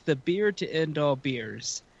as, with the beer to end all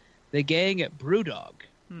beers. The gang at Brewdog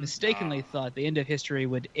mistakenly thought the end of history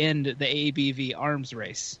would end the ABV arms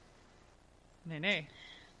race. Nay.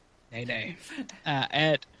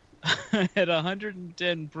 At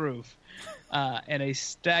 110 proof and a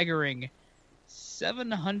staggering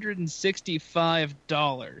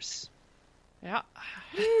 $765. Yeah.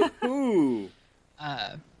 Ooh.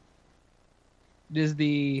 It is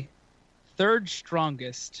the third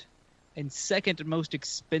strongest and second most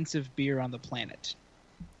expensive beer on the planet.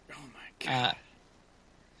 Oh my god.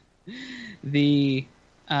 The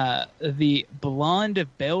blonde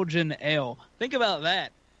Belgian ale. Think about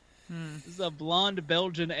that. This is a blonde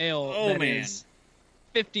Belgian ale that is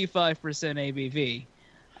 55%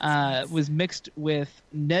 ABV. Was mixed with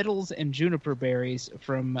nettles and juniper berries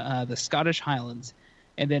from the Scottish Highlands,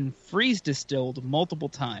 and then freeze distilled multiple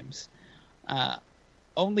times.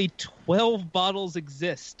 Only 12 bottles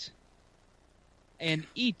exist, and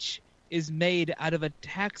each is made out of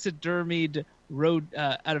taxidermied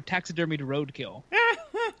roadkill.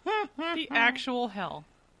 The actual hell.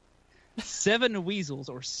 7 weasels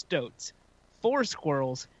or stoats, 4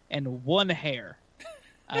 squirrels, and 1 hare.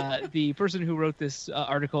 The person who wrote this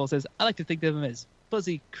article says, I like to think of them as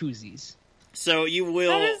fuzzy koozies. So you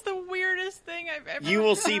will... That is the weirdest thing I've ever You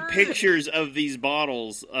will heard. see pictures of these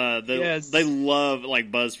bottles. Yes. They love,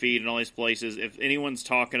 like, BuzzFeed and all these places. If anyone's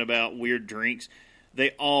talking about weird drinks, they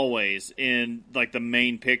always, in, like, the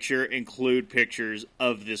main picture, include pictures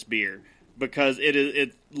of this beer. Because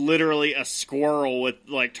it's literally a squirrel with,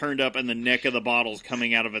 like, turned up and the neck of the bottle's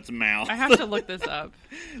coming out of its mouth. I have to look this up.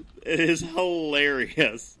 It is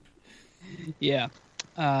hilarious. Yeah.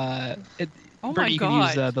 Oh Bert, my you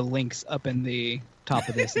god. can use the links up in the top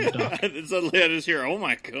of this in the doc. Suddenly I just hear, oh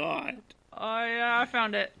my god. Oh yeah, I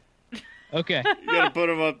found it. Okay. You gotta put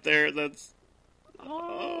them up there. That's...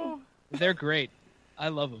 Oh. They're great. I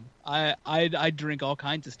love them. I drink all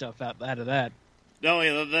kinds of stuff out of that. No,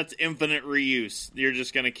 yeah, that's infinite reuse. You're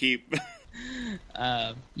just gonna keep...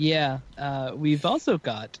 We've also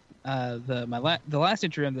got the last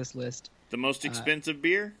entry on this list. The most expensive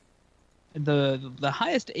beer? The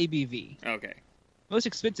highest ABV. Okay. Most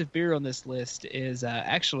expensive beer on this list is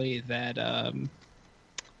actually that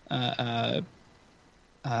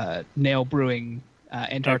Nail Brewing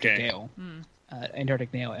Antarctic Ale.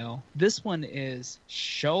 Antarctic Nail Ale. This one is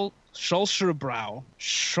Schulzerbräu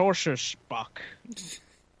Schorschbach.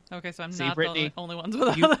 Okay, so I'm See, not Brittany, the only ones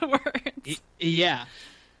with other words. Yeah.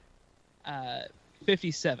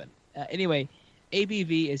 57. Anyway,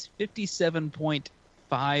 ABV is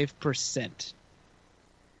 57.5%.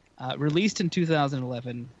 Released in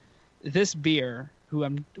 2011, this beer, who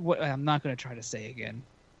I'm not going to try to say again.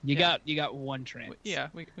 You got one chance. Yeah,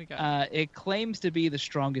 we got it. It claims to be the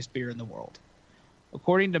strongest beer in the world,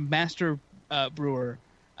 according to master brewer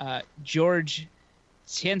George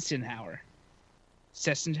Sessenhauer.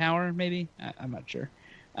 Sessenhauer, maybe? I'm not sure.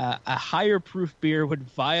 A higher proof beer would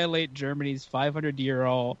violate Germany's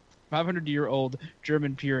 500-year-old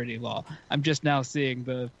German purity law. I'm just now seeing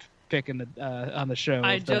the pic in the on the show.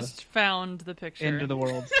 I just found the picture. End of the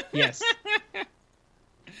world. Yes.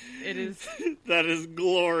 It is. That is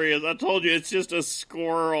glorious. I told you, it's just a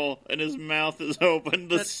squirrel and his mouth is open.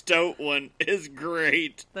 The stoat one is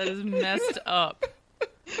great. That is messed up.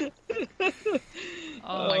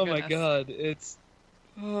 Oh my god. It's...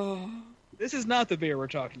 This is not the beer we're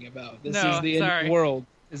talking about. This is the end of the world,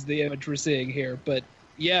 is the image we're seeing here. But,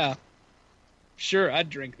 yeah. Sure, I'd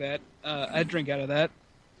drink that. I'd drink out of that.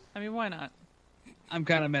 I mean, why not? I'm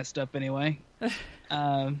kind of messed up anyway.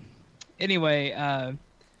 Anyway,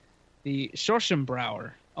 the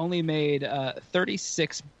Schorschenbrauer only made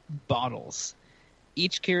 36 bottles.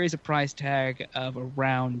 Each carries a price tag of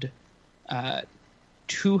around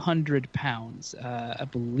 200 pounds. I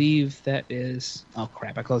believe that is... Oh,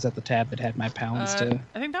 crap. I closed out the tab that had my pounds to...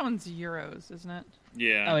 I think that one's euros, isn't it?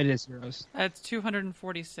 Yeah. Oh, it is euros. That's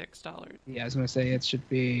 $246. Yeah, I was going to say it should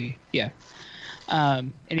be... Yeah.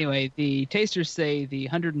 Anyway, the tasters say the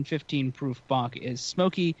 115 proof Bock is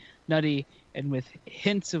smoky, nutty, and with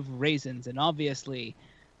hints of raisins, and obviously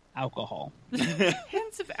alcohol.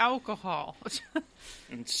 Hints of alcohol.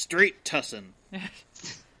 And straight tussin.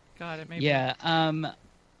 God, it made Yeah,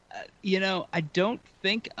 I don't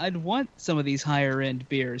think I'd want some of these higher end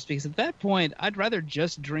beers because at that point I'd rather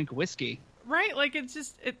just drink whiskey. Right, like it's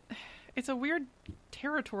a weird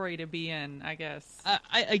territory to be in, I guess.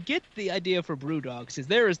 I get the idea for BrewDog because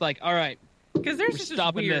there is like, all right, Because there's we're just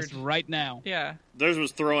stopping weird. this right now. Yeah. Theirs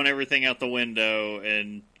was throwing everything out the window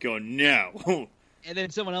and going, no. And then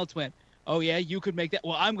someone else went, oh yeah, you could make that.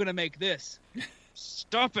 Well, I'm going to make this.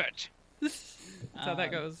 Stop it. That's how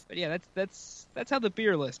that goes. But yeah, that's how the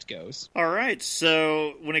beer list goes. All right,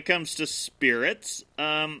 so when it comes to spirits,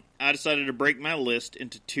 I decided to break my list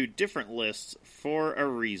into two different lists for a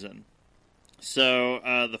reason.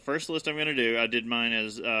 So the first list I'm going to do, I did mine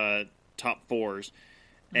as top fours,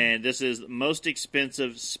 and this is most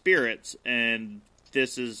expensive spirits, and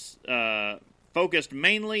this is focused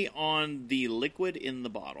mainly on the liquid in the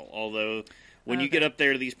bottle, although when you get up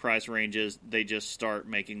there to these price ranges, they just start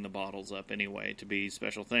making the bottles up anyway to be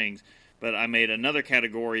special things. But I made another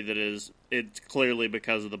category that it's clearly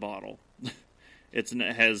because of the bottle. It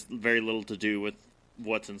has very little to do with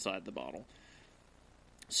what's inside the bottle.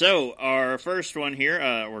 So, our first one here,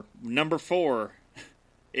 or number 4,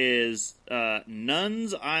 is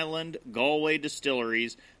Nuns Island Galway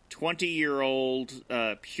Distillery's 20-year-old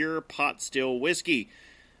pure pot still whiskey.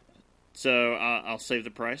 So, I'll save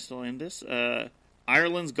the price to end this.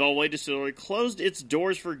 Ireland's Galway Distillery closed its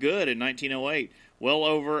doors for good in 1908, well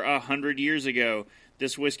over 100 years ago.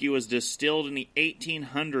 This whiskey was distilled in the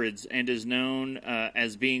 1800s and is known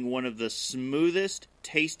as being one of the smoothest,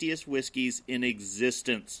 tastiest whiskeys in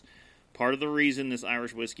existence. Part of the reason this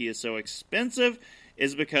Irish whiskey is so expensive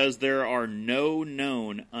is because there are no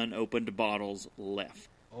known unopened bottles left.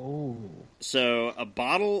 Oh. So a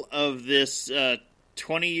bottle of this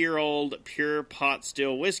 20-year-old pure pot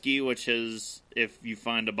still whiskey, which is, if you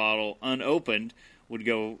find a bottle unopened, would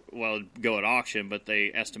go at auction, but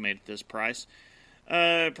they estimate this price.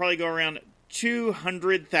 Probably go around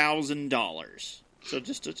 $200,000. So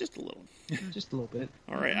just a little. Just a little bit.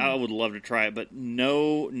 All right, I would love to try it, but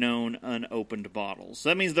no known unopened bottles. So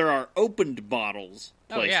that means there are opened bottles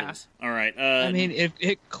places. Oh, yeah. All right. I mean, if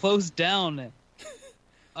it closed down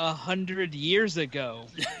 100 years ago.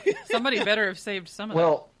 Somebody better have saved some of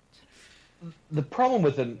Well, the problem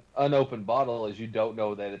with an unopened bottle is you don't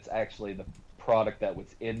know that it's actually the product that was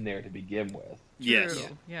in there to begin with. that. Yes.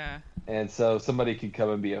 True. Yeah. And so somebody could come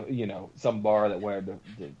and be some bar that wanted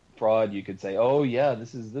to fraud. You could say, oh yeah,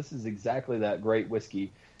 this is exactly that great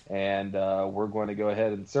whiskey, and we're going to go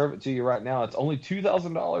ahead and serve it to you right now. It's only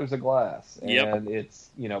 $2,000 a glass, and it's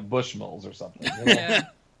Bushmills or something. Yeah.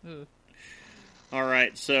 Ooh. All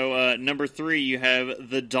right, so number 3, you have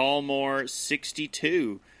the Dalmore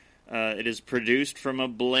 62. It is produced from a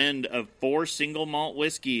blend of 4 single malt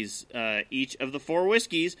whiskeys. Each of the 4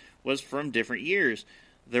 whiskeys was from different years.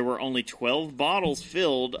 There were only 12 bottles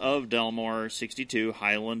filled of Dalmore 62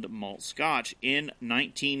 Highland Malt Scotch in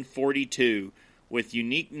 1942, with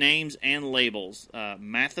unique names and labels.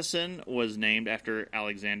 Matheson was named after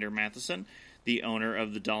Alexander Matheson, the owner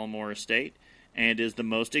of the Dalmore estate, and is the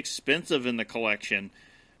most expensive in the collection.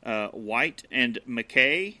 White and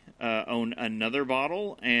Mackay own another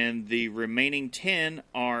bottle, and the remaining 10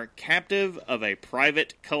 are captive of a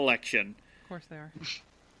private collection. Of course they are.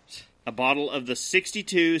 A bottle of the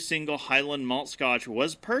 62 single Highland Malt Scotch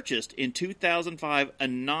was purchased in 2005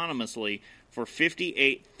 anonymously for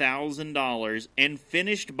 $58,000 and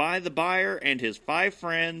finished by the buyer and his 5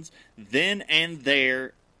 friends then and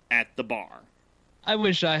there at the bar. I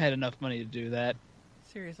wish I had enough money to do that.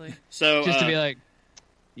 Seriously. So Just to be like,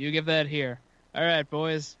 you give that here. All right,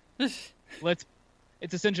 boys. It's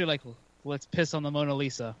essentially like, let's piss on the Mona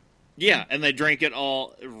Lisa. yeah, and they drank it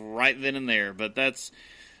all right then and there. But that's,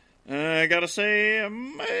 I gotta say,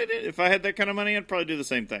 if I had that kind of money, I'd probably do the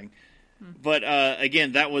same thing. But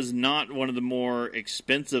again, that was not one of the more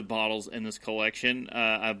expensive bottles in this collection.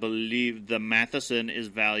 I believe the Matheson is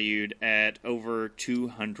valued at over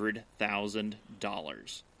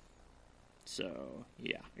 $200,000. So,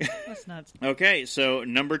 yeah. That's nuts. Okay, so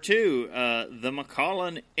number 2, the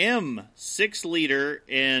Macallan M 6-liter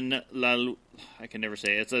in I can never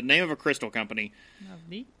say it. It's the name of a crystal company.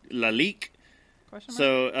 Lalique. Question mark?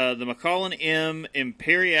 So, the Macallan M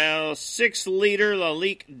Imperial 6-liter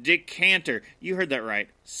Lalique decanter. You heard that right.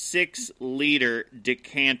 6-liter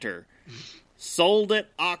decanter. Sold at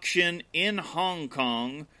auction in Hong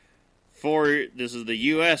Kong for, this is the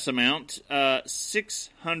U.S. amount,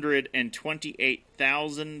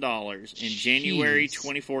 $628,000 in January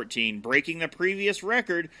 2014, breaking the previous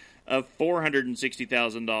record of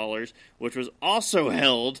 $460,000, which was also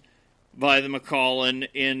held by the Macallan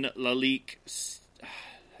in Lalique,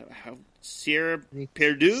 Sierra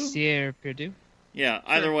Perdue? Sierra Perdue. Yeah,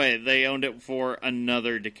 either way, they owned it for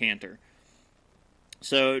another decanter.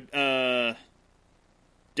 So,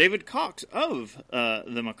 David Cox of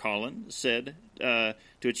the Macallan said to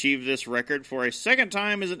achieve this record for a second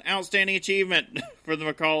time is an outstanding achievement for the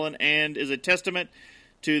Macallan and is a testament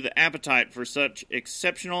to the appetite for such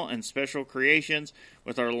exceptional and special creations.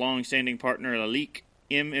 With our long-standing partner, Lalique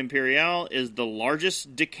M Imperial is the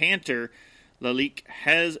largest decanter Lalique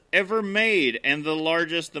has ever made and the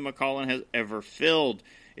largest the Macallan has ever filled.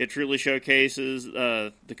 It truly showcases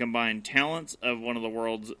the combined talents of one of the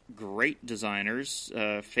world's great designers,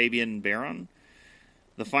 Fabien Baron,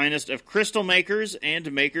 the finest of crystal makers, and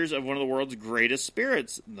makers of one of the world's greatest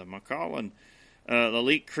spirits, the Macallan.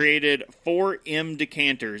 Lalique created 4 M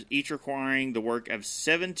decanters, each requiring the work of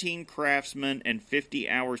 17 craftsmen and 50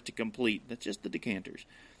 hours to complete. That's just the decanters.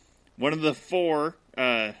 One of the 4,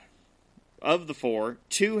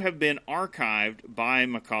 2 have been archived by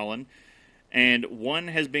Macallan, and 1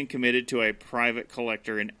 has been committed to a private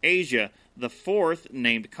collector in Asia. The 4th,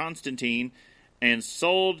 named Constantine, and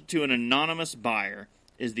sold to an anonymous buyer,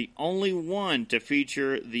 is the only one to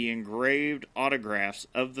feature the engraved autographs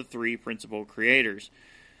of the 3 principal creators.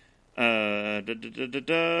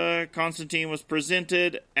 Constantine was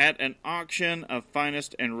presented at an auction of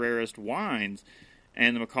finest and rarest wines,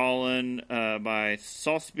 and the Macallan by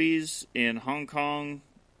Sotheby's in Hong Kong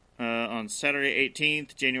on Saturday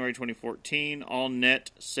 18th, January 2014. All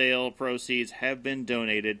net sale proceeds have been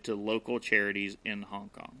donated to local charities in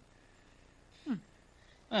Hong Kong.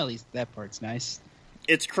 Well, at least that part's nice.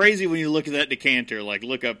 It's crazy when you look at that decanter. Like,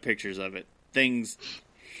 look up pictures of it. Thing's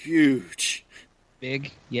huge.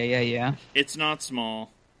 Big. Yeah. It's not small.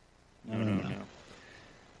 No.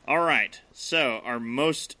 All right. So, our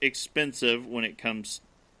most expensive when it comes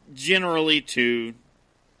generally to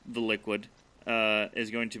the liquid is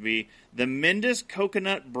going to be the Mendes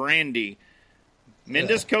Coconut Brandy.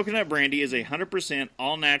 Mendes Coconut Brandy is a 100%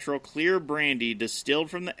 all-natural clear brandy distilled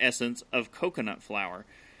from the essence of coconut flower.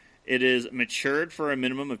 It is matured for a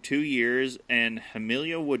minimum of 2 years in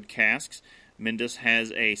Hamelia wood casks. Mendes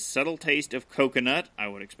has a subtle taste of coconut, I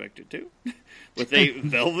would expect it to, with a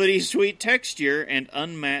velvety sweet texture and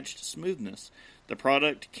unmatched smoothness. The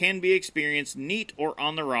product can be experienced neat or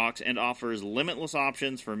on the rocks and offers limitless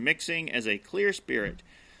options for mixing as a clear spirit.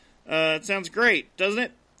 It sounds great, doesn't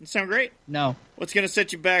it? It sound great? No. What's going to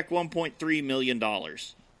set you back $1.3 million? I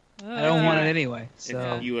don't want it anyway.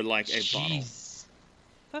 So If you would like a bottle.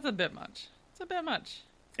 That's a bit much. It's a bit much.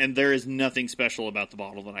 And there is nothing special about the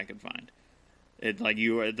bottle that I could find.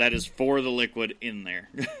 That is for the liquid in there.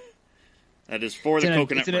 That is for the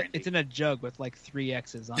coconut brandy. It's in a jug with like 3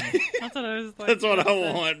 X's on it. That's what I was like. That's what I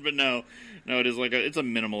want, but no, it is it's a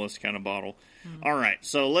minimalist kind of bottle. All right,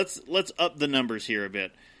 so let's up the numbers here a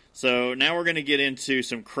bit. So now we're going to get into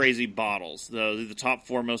some crazy bottles. The top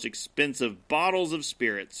 4 most expensive bottles of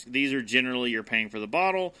spirits. These are generally you're paying for the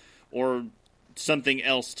bottle or something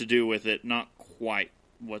else to do with it, not quite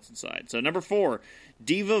what's inside. So number 4,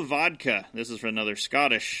 Diva Vodka. This is for another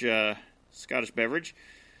Scottish beverage.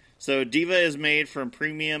 So Diva is made from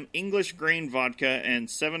premium English grain vodka and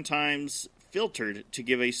 7 times filtered to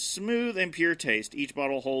give a smooth and pure taste. Each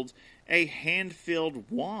bottle holds a hand-filled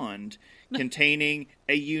wand containing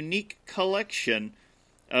a unique collection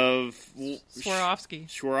of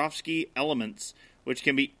Swarovski elements, which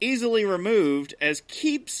can be easily removed as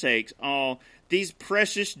keepsakes. Oh, these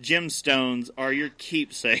precious gemstones are your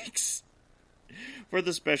keepsakes for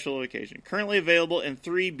the special occasion. Currently available in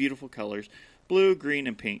 3 beautiful colors, blue, green,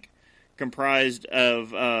 and pink. Comprised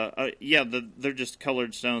of, they're just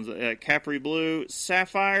colored stones. Capri blue,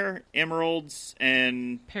 sapphire, emeralds,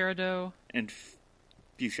 and Peridot. And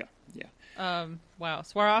fuchsia, yeah. Wow,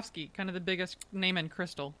 Swarovski, kind of the biggest name in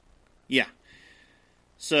crystal. Yeah.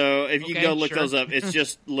 So if you go look those up, it's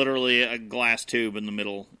just literally a glass tube in the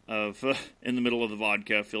middle of the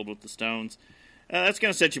vodka filled with the stones. That's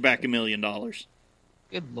going to set you back $1 million.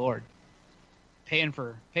 Good Lord. paying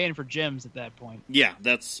for gems at that point. Yeah,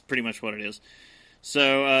 that's pretty much what it is.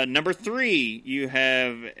 So, number 3, you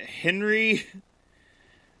have Henry...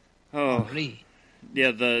 Oh, Henry.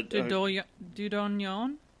 yeah, the...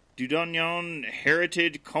 Dudognon? Dudognon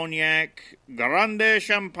Heritage Cognac Grande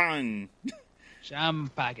Champagne.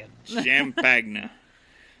 Champagne. Champagne.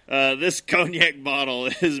 This cognac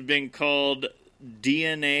bottle has been called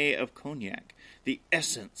DNA of Cognac, the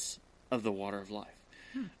essence of the water of life.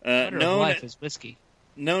 Water of life is whiskey.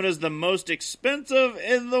 Known as the most expensive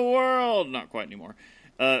in the world. Not quite anymore.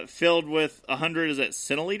 Filled with 100, is that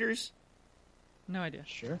centiliters? No idea.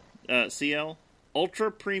 Sure. CL.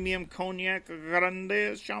 Ultra Premium Cognac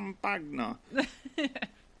Grande Champagne.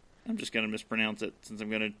 I'm just going to mispronounce it since I'm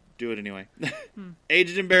going to do it anyway.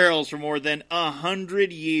 Aged in barrels for more than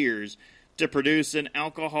 100 years to produce an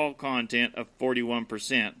alcohol content of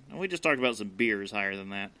 41%. And we just talked about some beers higher than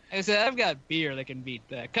that. I said, I've got beer that can beat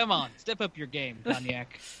that. Come on, step up your game,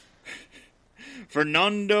 Cognac.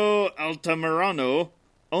 Fernando Altamirano,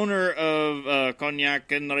 owner of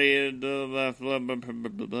Cognac and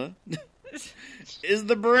is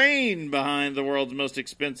the brain behind the world's most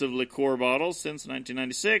expensive liqueur bottles since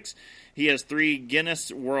 1996. He has 3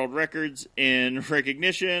 Guinness World Records in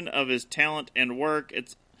recognition of his talent and work.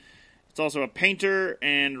 It's also a painter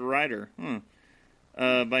and writer.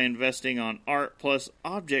 By investing on art plus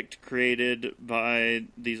object created by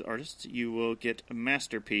these artists, you will get a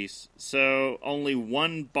masterpiece. So only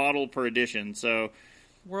 1 bottle per edition. So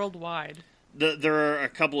Worldwide. there are a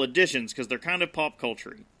couple editions because they're kind of pop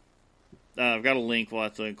culture. I've got a link. We'll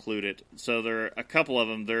have to include it. So there are a couple of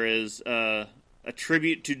them. There is a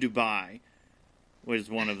tribute to Dubai, which is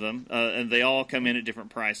one of them, and they all come in at different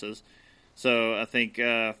prices. So I think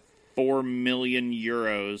 4 million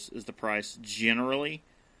euros is the price generally.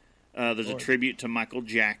 There's a tribute to Michael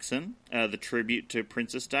Jackson, the tribute to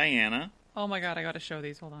Princess Diana. Oh my god, I gotta show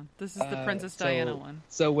these. Hold on. This is the Princess Diana one.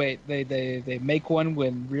 So wait, they make one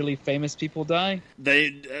when really famous people die?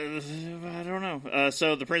 I don't know.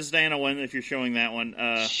 So the Princess Diana one, if you're showing that one,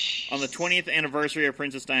 on the 20th anniversary of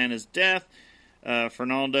Princess Diana's death,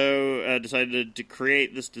 Fernando decided to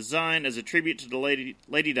create this design as a tribute to the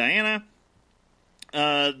Lady Diana.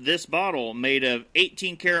 This bottle, made of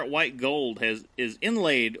 18-karat white gold, is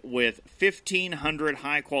inlaid with 1,500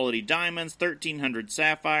 high-quality diamonds, 1,300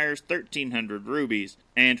 sapphires, 1,300 rubies,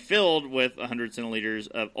 and filled with 100 centiliters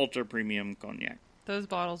of ultra-premium cognac. Those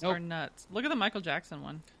bottles are nuts. Look at the Michael Jackson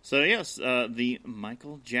one. So, yes, the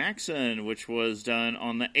Michael Jackson, which was done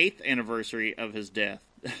on the 8th anniversary of his death.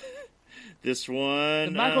 This one...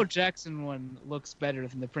 The Michael Jackson one looks better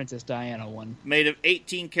than the Princess Diana one. Made of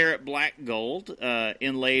 18-karat black gold,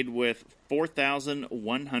 inlaid with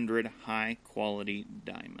 4,100 high-quality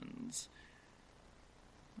diamonds.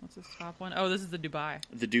 What's this top one? Oh, this is the Dubai.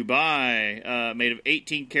 The Dubai, made of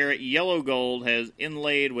 18-karat yellow gold, has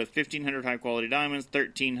inlaid with 1,500 high-quality diamonds,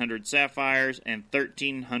 1,300 sapphires, and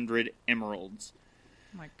 1,300 emeralds.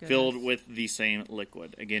 My goodness. Filled with the same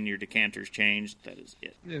liquid. Again, your decanter's changed. That is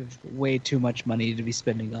it. There's way too much money to be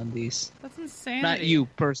spending on these. That's insanity. Not you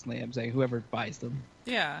personally, I'm saying whoever buys them.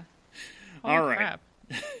 Yeah. Holy All right. crap.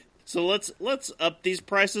 So let's up these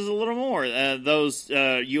prices a little more. Those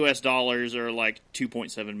U.S. dollars are like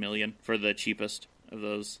 2.7 million for the cheapest of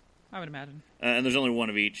those. I would imagine. And there's only one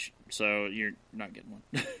of each, so you're not getting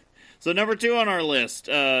one. So number 2 on our list,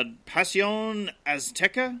 Pasión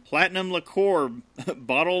Azteca Platinum Liqueur,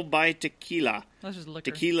 bottled by Tequila. That's just liquor.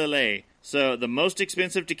 Tequila Ley. So the most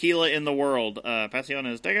expensive tequila in the world.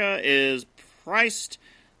 Pasión Azteca is priced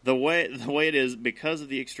the way it is because of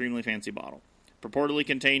the extremely fancy bottle. Purportedly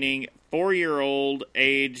containing 4-year-old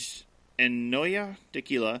aged Enoya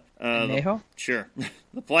tequila. Añejo? Sure.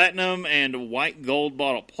 The platinum and white gold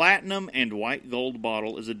bottle. Platinum and white gold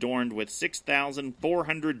bottle is adorned with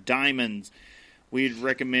 6,400 diamonds. We'd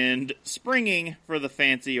recommend springing for the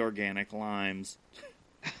fancy organic limes.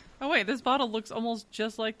 Oh wait, this bottle looks almost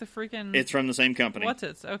just like the freaking... It's from the same company. What's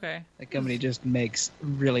it? Okay. That company just makes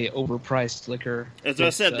really overpriced liquor. That's what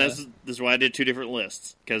I said. This is why I did 2 different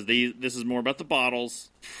lists. Because this is more about the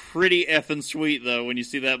bottles. Pretty effing sweet, though, when you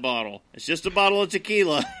see that bottle. It's just a bottle of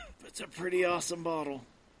tequila. But it's a pretty awesome bottle.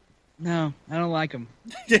 No, I don't like them.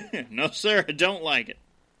 No, sir, I don't like it.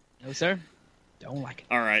 No, sir, don't like it.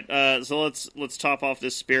 All right, so let's top off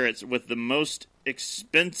this spirits with the most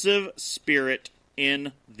expensive spirit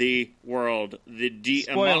in the world. The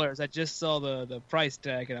Spoilers, I just saw the price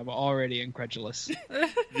tag and I'm already incredulous.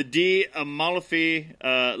 The D'Amalfi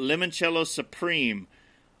Limoncello Supreme,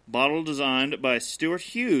 bottle designed by Stuart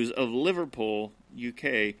Hughes of Liverpool,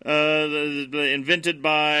 UK. Invented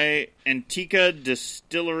by Antica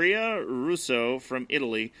Distilleria Russo from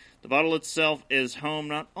Italy. The bottle itself is home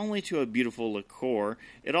not only to a beautiful liqueur,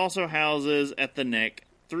 it also houses at the neck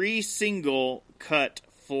 3 single-cut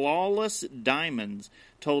flawless diamonds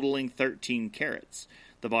totaling 13 carats.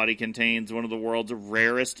 The body contains one of the world's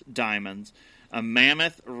rarest diamonds, a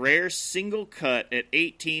mammoth rare single cut at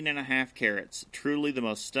 18.5 carats, truly the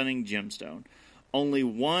most stunning gemstone. Only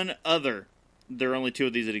one other, there are only 2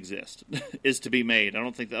 of these that exist, is to be made. I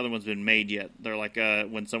don't think the other one's been made yet. They're like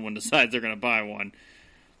when someone decides they're going to buy one,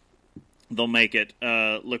 they'll make it.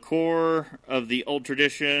 Liqueur of the old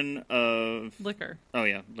tradition of... Liquor. Oh,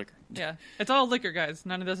 yeah, liquor. Yeah. It's all liquor, guys.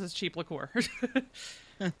 None of this is cheap liqueur.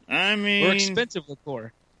 I mean... Or expensive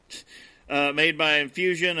liqueur. Made by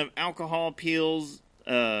infusion of alcohol peels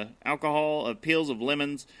of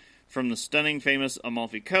lemons from the stunning, famous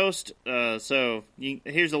Amalfi Coast. Here's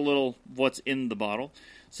a little what's in the bottle.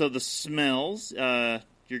 So the smells, you're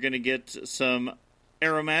going to get some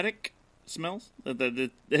aromatic smells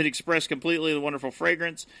that express completely the wonderful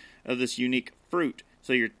fragrance of this unique fruit.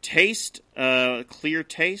 So your taste, clear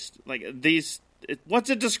taste, like these. What's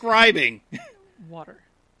it describing? Water.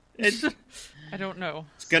 It, I don't know.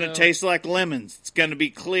 It's going to taste like lemons. It's going to be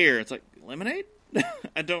clear. It's like lemonade?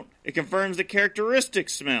 It confirms the characteristic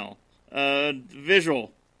smell.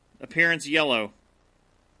 Visual. Appearance yellow.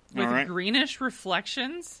 With All right. greenish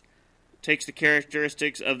reflections? Takes the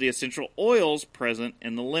characteristics of the essential oils present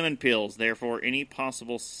in the lemon peels. Therefore, any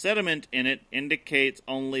possible sediment in it indicates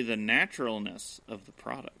only the naturalness of the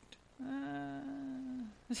product.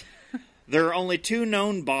 There are only 2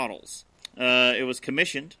 known bottles. It was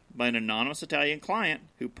commissioned by an anonymous Italian client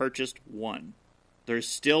who purchased 1. There's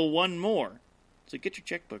still 1 more. So get your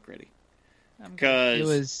checkbook ready.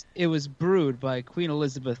 Because it was brewed by Queen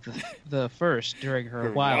Elizabeth the First during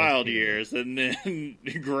her wild years, and then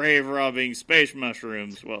grave robbing space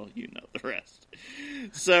mushrooms. Well, you know the rest.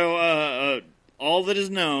 So all that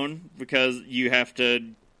is known, because you have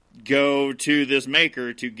to go to this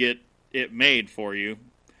maker to get it made for you.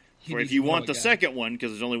 If you want the second one,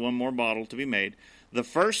 because there's only 1 more bottle to be made. The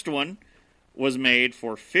first one was made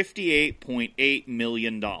for $58.8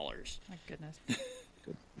 million. My goodness.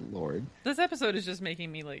 Good Lord. This episode is just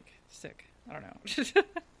making me, sick. I don't know.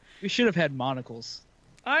 We should have had monocles.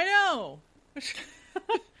 I know!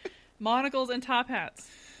 Monocles and top hats.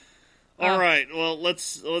 All right, well,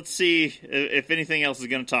 let's see if anything else is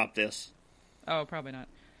going to top this. Oh, probably not.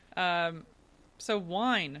 So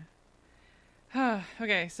wine.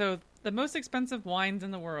 Okay, so the most expensive wines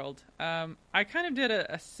in the world. I kind of did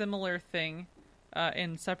a similar thing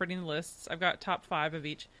in separating the lists. I've got top 5 of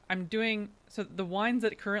each. I'm doing so the wines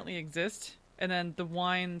that currently exist, and then the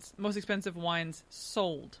most expensive wines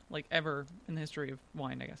sold, ever in the history of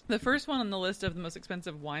wine, I guess. The first one on the list of the most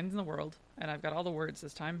expensive wines in the world, and I've got all the words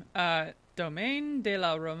this time, Domaine de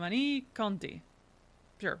la Romanée Conti.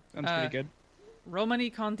 Sure. Sounds pretty good.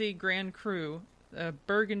 Romanée Conti Grand Cru,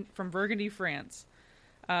 from Burgundy, France.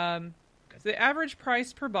 So the average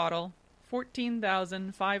price per bottle,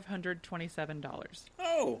 $14,527.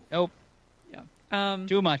 Oh. Nope. Yeah.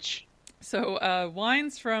 Too much. So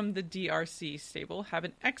wines from the DRC stable have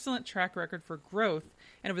an excellent track record for growth,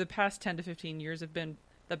 and over the past 10 to 15 years have been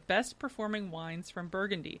the best performing wines from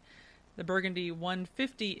Burgundy. The Burgundy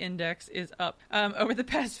 150 index is up over the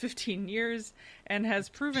past 15 years and has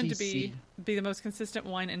proven to be the most consistent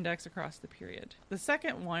wine index across the period. The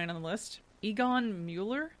second wine on the list, Egon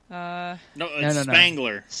Mueller. No,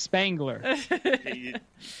 Spangler. Spangler.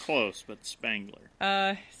 Close, but Spangler.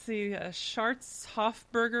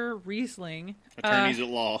 Schatzhofburger Riesling. Attorneys at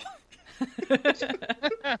law. That's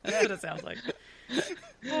what it sounds like.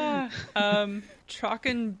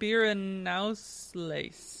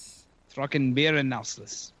 Trockenbeerenauslese.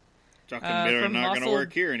 Trockenbeerenauslese. Trockenbeer from not going to Mosel,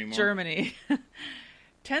 work here anymore. Germany.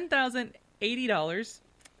 $10,080.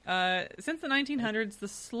 Since the 1900s, the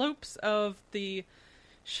slopes of the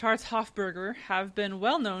Schatzhofburger have been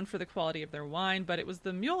well known for the quality of their wine, but it was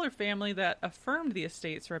the Mueller family that affirmed the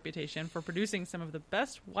estate's reputation for producing some of the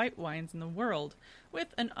best white wines in the world,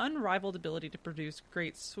 with an unrivaled ability to produce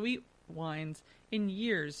great sweet wines in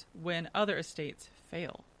years when other estates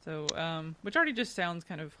fail. So, which already just sounds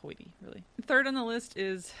kind of hoity, really. Third on the list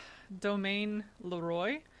is Domaine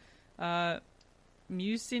Leroy,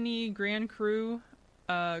 Musigny Grand Cru,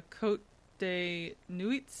 Côte de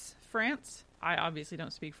Nuits, France. I obviously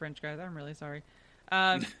don't speak French, guys. I'm really sorry.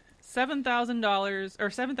 $7,000 or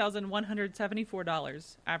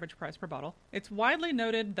 $7,174 average price per bottle. It's widely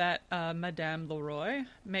noted that Madame Leroy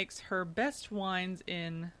makes her best wines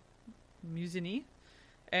in Musigny,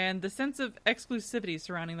 And the sense of exclusivity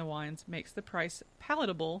surrounding the wines makes the price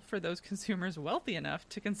palatable for those consumers wealthy enough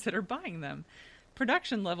to consider buying them.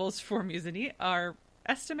 Production levels for Musini are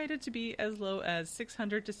estimated to be as low as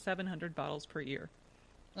 600 to 700 bottles per year.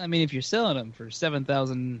 I mean, if you're selling them for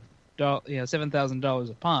 $7,000, $7,000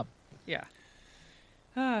 a pop. Yeah.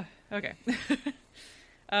 Okay.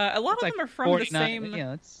 A lot of That's them are from the 49 same.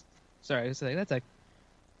 Yeah, sorry, I was saying that's like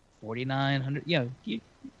 4,900. Yeah,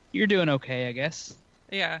 you're doing okay, I guess.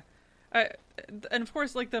 Yeah. And of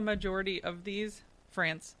course, like the majority of these,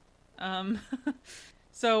 France. So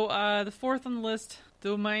the fourth on the list,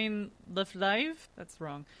 Domaine Leflaive. That's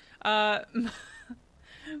wrong.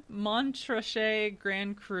 Montrachet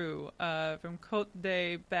Grand Cru from Côte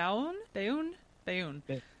de Bayonne,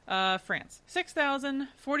 France.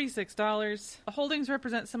 $6,046. The holdings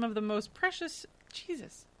represent some of the most precious.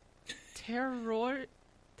 Jesus. Terriers?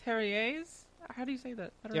 How do you say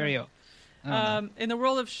that? I don't know. Terrio. I don't know. In the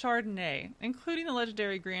world of Chardonnay, including the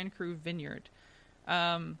legendary Grand Cru vineyard,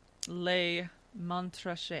 Les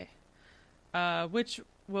Montrachet, which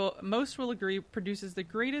most will agree produces the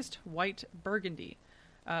greatest white Burgundy.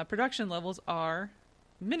 Production levels are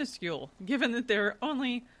minuscule, given that there are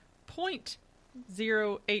only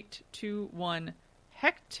 0.0821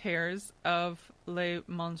 hectares of Les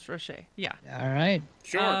Montrachet. Yeah. All right.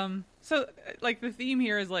 Sure. So, like, the theme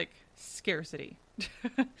here is, like, scarcity.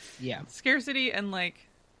 Yeah. Scarcity and, like,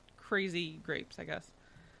 crazy grapes, I guess.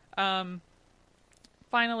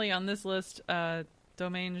 Finally, on this list,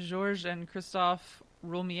 Domaine Georges and Christophe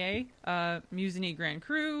Roumier, Musini Grand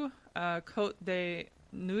Cru, Côte des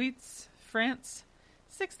Nuits, France,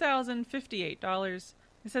 $6,058.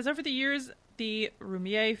 It says, over the years, the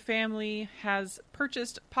Roumier family has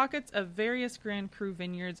purchased pockets of various Grand Cru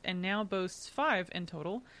vineyards and now boasts 5 in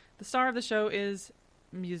total. The star of the show is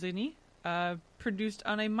Musini, produced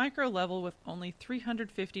on a micro level with only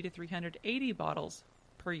 350 to 380 bottles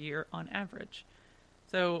per year on average.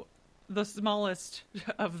 So, the smallest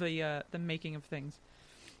of the making of things.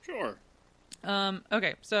 Sure.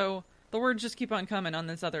 Okay, so the words just keep on coming on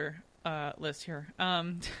this other list here.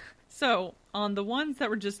 So, on the ones that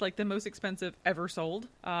were just like the most expensive ever sold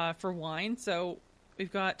for wine, so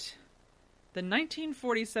we've got the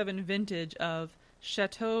 1947 vintage of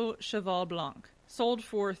Chateau Cheval Blanc, sold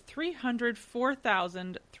for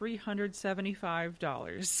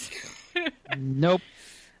 $304,375. Nope.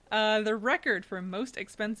 The record for most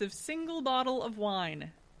expensive single bottle of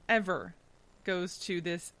wine ever goes to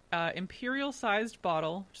this imperial-sized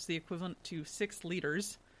bottle, which is the equivalent to 6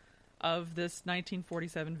 liters of this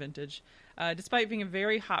 1947 vintage. Despite being a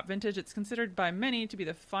very hot vintage, it's considered by many to be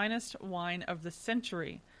the finest wine of the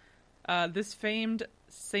century. This famed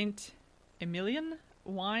Saint-Emilion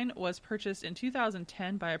wine was purchased in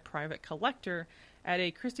 2010 by a private collector at a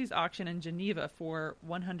Christie's auction in Geneva for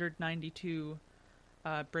 192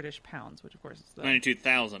 British pounds, which of course is the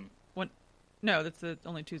 92,000. No, that's the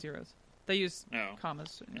only 2 zeros. They use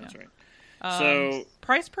commas. That's right. So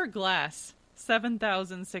price per glass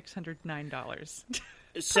 $7,609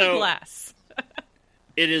 So per glass.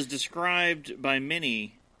 it is described by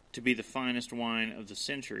many to be the finest wine of the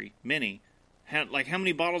century. Many, how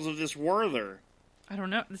many bottles of this were there? I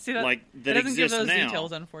don't know. See that Like, that it doesn't give exists those now.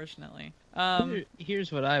 details, unfortunately.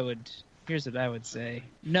 Here's what I would say.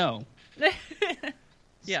 No.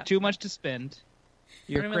 Yeah. It's too much to spend.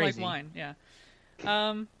 You're Pretty much crazy. like wine, yeah.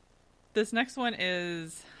 This next one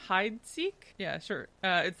is Heidsieck. Yeah, sure.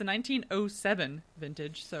 It's the 1907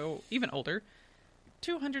 vintage, so even older.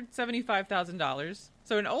 $275,000.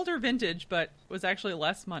 So an older vintage, but was actually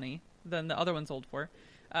less money than the other one sold for.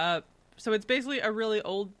 So it's basically a really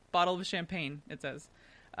old bottle of champagne, it says.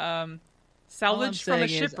 Salvaged from a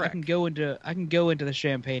shipwreck. I can go into the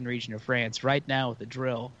Champagne region of France right now with a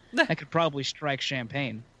drill. I could probably strike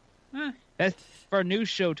champagne. That's our news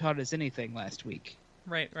show taught us anything last week.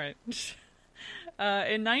 Right. In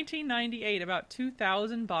 1998, about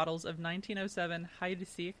 2,000 bottles of 1907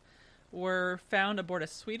 Heidsieck were found aboard a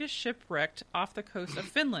Swedish shipwreck off the coast of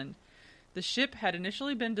Finland. The ship had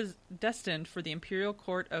initially been destined for the imperial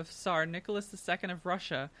court of Tsar Nicholas II of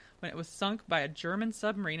Russia when it was sunk by a German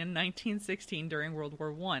submarine in 1916 during World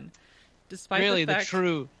War I. Despite really, the fact,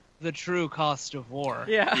 the true cost of war.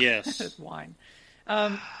 Yeah. Yes. It's wine.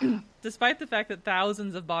 Despite the fact that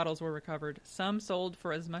thousands of bottles were recovered, some sold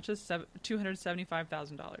for as much as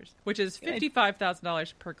 $275,000, which is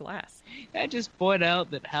 $55,000 per glass. I just point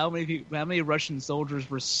out that how many Russian soldiers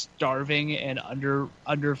were starving and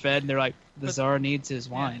underfed, and they're like, the Tsar needs his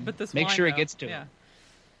wine. Yeah, but this Make wine, sure though, it gets to yeah. him.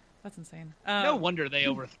 That's insane. No wonder they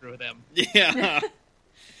overthrew them. Yeah.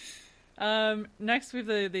 Next, we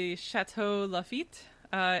have the Chateau Lafite,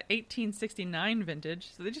 1869 vintage.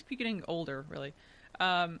 So they just keep getting older, really.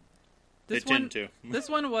 They tend to. This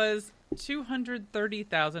one was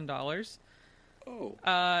 $230,000. Oh.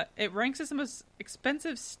 It ranks as the most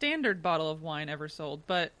expensive standard bottle of wine ever sold,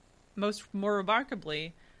 but more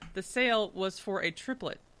remarkably, the sale was for a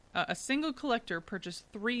triplet. A single collector purchased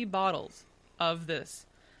 3 bottles of this,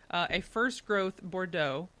 a first growth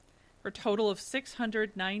Bordeaux, for a total of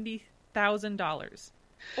 $690,000,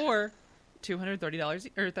 or $230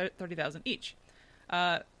 or $30,000 each.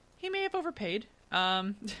 He may have overpaid,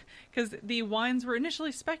 because the wines were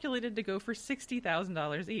initially speculated to go for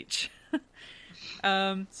 $60,000 each.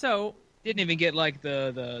 So Didn't even get like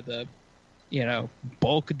the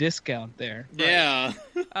bulk discount there. Yeah.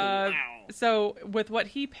 Uh, Wow. So with what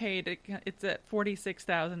he paid, it's at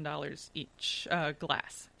 $46,000 each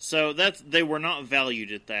glass. So they were not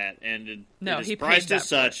valued at that, and No, it is he paid priced that as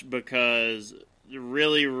such because the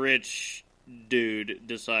really rich dude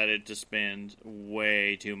decided to spend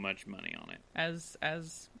way too much money on it. As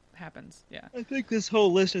happens, yeah. I think this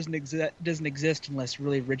whole list doesn't exist unless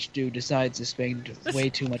really rich dude decides to spend way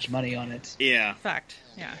too much money on it. Yeah. Fact,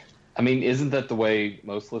 yeah. I mean, isn't that the way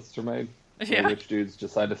most lists are made? Yeah. Where rich dudes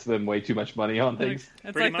decide to spend way too much money on things.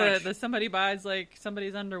 It's Pretty like much. the somebody buys like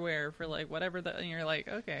somebody's underwear for like whatever, and you're like,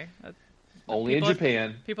 okay. Only in People have-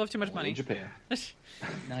 Japan. People have too much Only money. in Japan.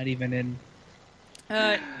 Not even in.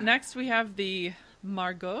 Next, we have the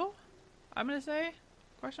Margot, I'm going to say,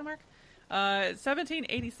 question mark,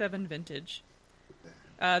 1787 vintage.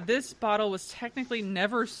 This bottle was technically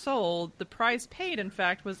never sold. The price paid, in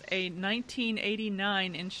fact, was a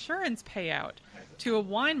 1989 insurance payout to a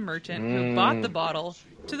wine merchant who bought the bottle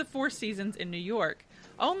to the Four Seasons in New York,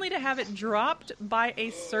 only to have it dropped by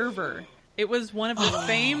a server. It was one of the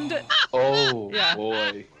famed... Oh, Yeah.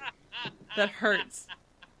 boy. That hurts.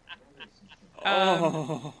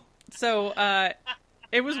 Oh. So,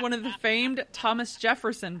 it was one of the famed Thomas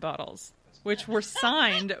Jefferson bottles, which were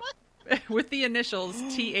signed with the initials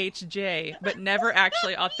THJ, but never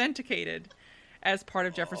actually authenticated as part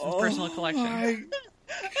of Jefferson's personal collection.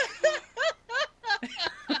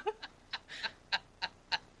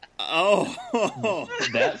 Oh.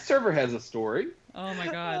 That server has a story. Oh my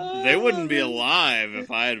god. They wouldn't be alive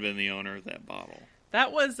if I had been the owner of that bottle.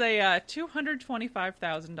 That was a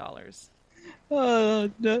 $225,000. Oh,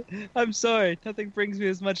 no, I'm sorry. Nothing brings me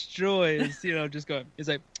as much joy as just going. It's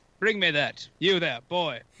like, bring me that. You there,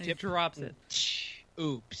 boy. And he drops it.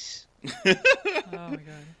 Oops. Oh my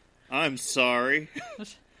god. I'm sorry.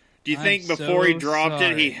 Do you I'm think before he so dropped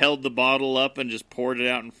it, he sorry. held the bottle up and just poured it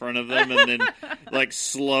out in front of them, and then like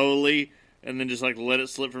slowly, and then just like let it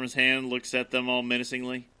slip from his hand, looks at them all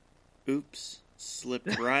menacingly. Oops,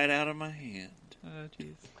 slipped right out of my hand. Oh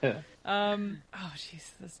jeez. Oh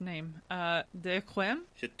jeez, this name. De Quem?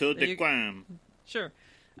 Chateau There de you- Quam. Sure.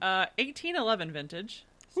 1811 vintage.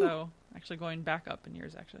 So, actually going back up in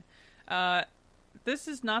years, actually. This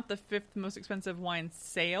is not the 5th most expensive wine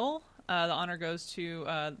sale. The honor goes to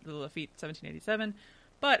the Lafite 1787,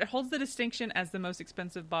 but it holds the distinction as the most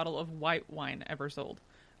expensive bottle of white wine ever sold.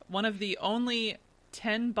 One of the only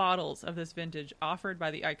 10 bottles of this vintage offered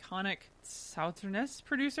by the iconic Sauternes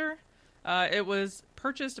producer. It was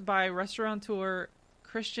purchased by restaurateur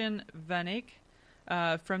Christian Van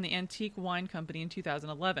Eyck from the Antique Wine Company in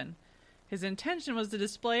 2011. His intention was to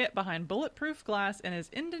display it behind bulletproof glass in his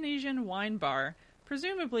Indonesian wine bar,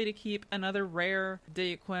 presumably to keep another rare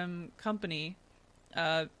De Quem company.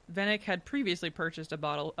 Van Eyck had previously purchased a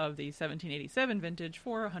bottle of the 1787 vintage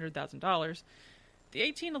for $100,000. The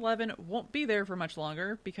 1811 won't be there for much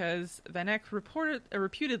longer because Van Eyck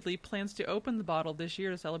reputedly plans to open the bottle this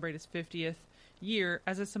year to celebrate his 50th year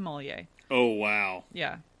as a sommelier. Oh wow!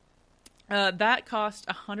 Yeah. That cost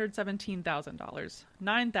 $117,000,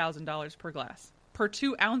 $9,000 per glass. Per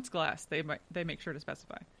 2-ounce glass, they make sure to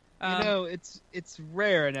specify. It's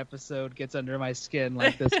rare an episode gets under my skin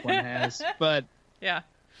like this one has, but Yeah.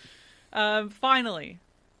 Finally,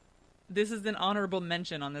 this is an honorable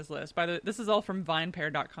mention on this list. This is all from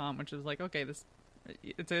vinepair.com, which is like, okay,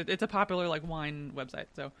 it's a popular like wine website.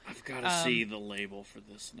 So I've got to see the label for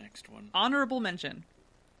this next one. honorable mention: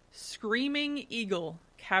 Screaming Eagle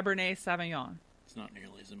Cabernet Sauvignon, It's not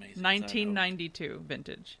nearly as amazing. as I hoped. 1992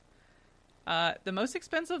 vintage. The most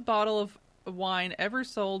expensive bottle of wine ever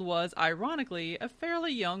sold was, ironically, a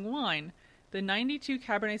fairly young wine, the 92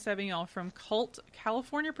 Cabernet Sauvignon from cult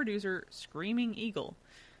California producer Screaming Eagle.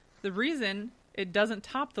 The reason it doesn't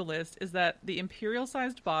top the list is that the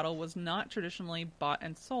imperial-sized bottle was not traditionally bought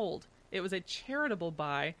and sold. It was a charitable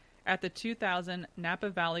buy at the 2000 Napa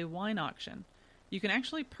Valley Wine Auction. You can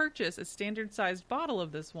actually purchase a standard-sized bottle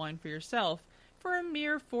of this wine for yourself for a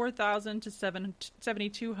mere $4,000 to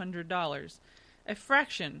 $7,200, a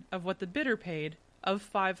fraction of what the bidder paid of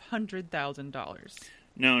 $500,000.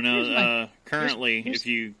 No. Currently, if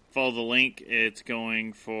you follow the link, it's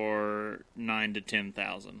going for $9,000 to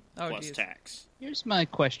 $10,000 plus geez. tax. Here's my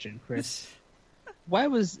question, Chris.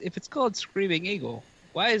 If it's called Screaming Eagle,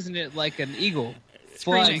 why isn't it like an eagle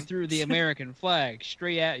flying Screaming. through the American flag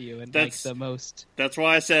straight at you and like the most? That's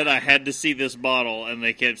why I said I had to see this bottle, and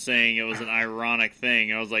they kept saying it was an ironic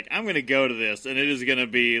thing. I was like, I'm going to go to this, and it is going to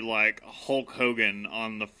be like Hulk Hogan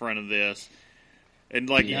on the front of this. And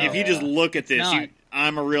like, if you just look at this,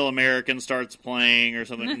 I'm a Real American starts playing or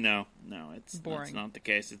something. No, it's Boring. That's not the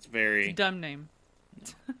case. It's very It's a dumb name.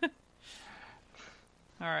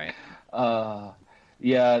 All right.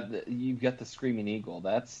 Yeah, you've got the Screaming Eagle.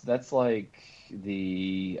 That's like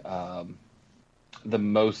the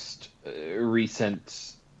most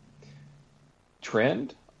recent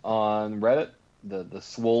trend on Reddit. The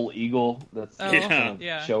swole eagle that's kind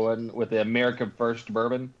of showing with the American First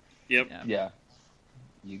bourbon. Yep. Yeah.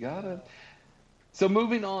 You got it. So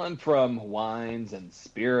moving on from wines and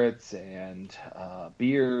spirits and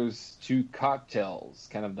beers to cocktails,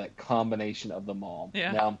 kind of that combination of them all.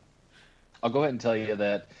 Yeah. Now, I'll go ahead and tell you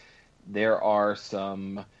that there are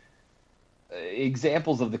some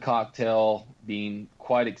examples of the cocktail being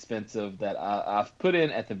quite expensive that I've put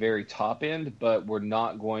in at the very top end, but we're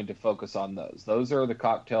not going to focus on those. Those are the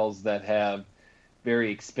cocktails that have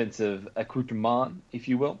very expensive accoutrement, if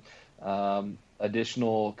you will.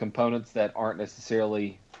 Additional components that aren't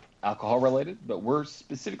necessarily alcohol related, but we're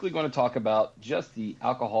specifically going to talk about just the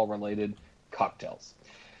alcohol related cocktails.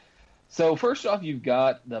 So first off, you've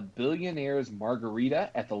got the Billionaire's Margarita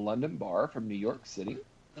at the London Bar from New York City.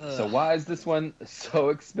 So why is this one so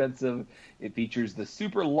expensive? It features the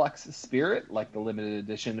Super Luxe Spirit, like the limited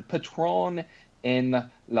edition Patron en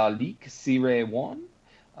la Ligue Siré One.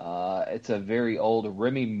 It's a very old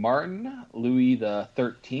Remy Martin, Louis the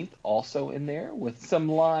 13th, also in there, with some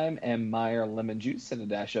lime and Meyer lemon juice and a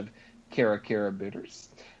dash of Cara Cara bitters.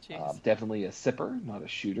 Definitely a sipper, not a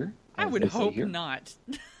shooter. I would hope not.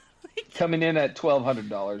 Coming in at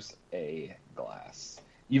 $1,200 a glass.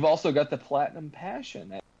 You've also got the Platinum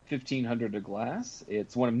Passion at $1,500 a glass.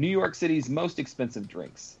 It's one of New York City's most expensive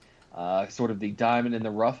drinks. Sort of the diamond in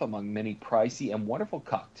the rough among many pricey and wonderful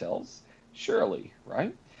cocktails. Surely,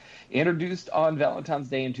 right? Introduced on Valentine's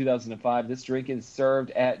Day in 2005, this drink is served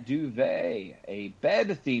at Duvet, a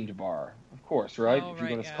bed-themed bar. Of course, right? If you're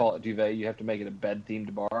going to call it Duvet, you have to make it a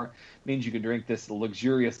bed-themed bar. It means you can drink this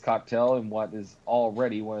luxurious cocktail in what is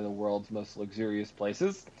already one of the world's most luxurious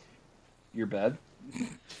places, your bed.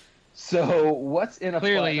 So, what's in a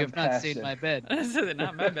Clearly, Platinum you've not Passion? seen my bed.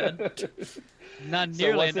 Not my bed. Not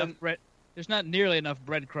nearly enough bread. There's not nearly enough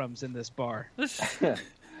breadcrumbs in this bar.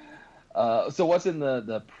 So what's in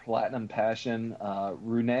the Platinum Passion?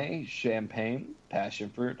 Rune, champagne, passion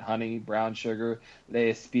fruit, honey, brown sugar,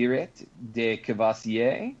 les spirits de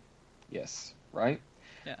Cavassier. Yes, right?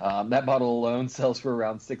 Yeah. That bottle alone sells for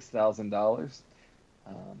around $6,000.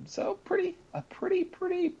 So pretty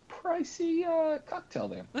pricey cocktail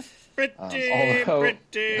there. Pretty.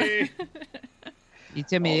 You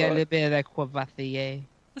tell me a little bit of Cavassier.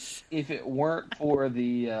 If it weren't for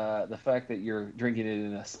the fact that you're drinking it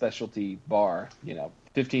in a specialty bar,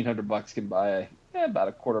 $1,500 can buy about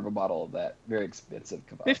a quarter of a bottle of that very expensive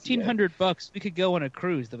Cavassier. $1,500, we could go on a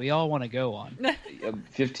cruise that we all want to go on.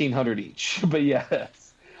 $1,500 each, but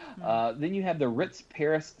yes. Then you have the Ritz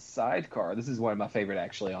Paris Sidecar. This is one of my favorite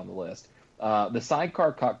actually on the list. The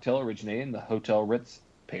Sidecar cocktail originated in the Hotel Ritz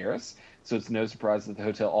Paris, so it's no surprise that the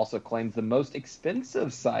hotel also claims the most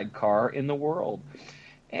expensive sidecar in the world.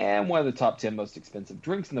 And one of the top 10 most expensive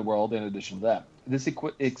drinks in the world in addition to that. This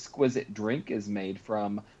exquisite drink is made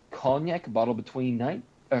from cognac bottled between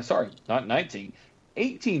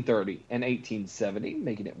 1830 and 1870,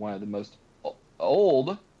 making it one of the most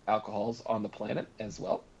old alcohols on the planet as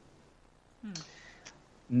well.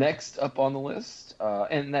 Next up on the list,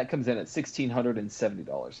 and that comes in at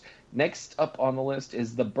 $1,670. Next up on the list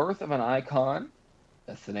is The Birth of an Icon.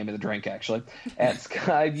 That's the name of the drink, actually. At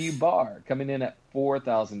Skyview Bar, coming in at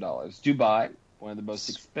 $4,000. Dubai, one of the most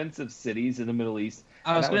expensive cities in the Middle East.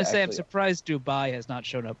 I was going to say, I'm surprised Dubai has not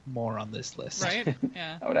shown up more on this list. Right?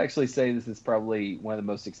 Yeah. I would actually say this is probably one of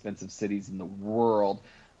the most expensive cities in the world.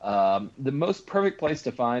 The most perfect place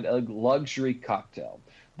to find a luxury cocktail.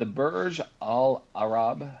 The Burj Al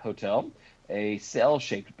Arab Hotel, a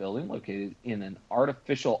cell-shaped building located in an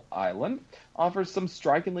artificial island, offers some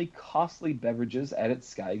strikingly costly beverages at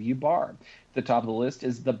its Skyview Bar. At the top of the list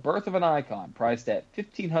is The Birth of an Icon, priced at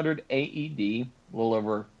 $1,500 AED, a little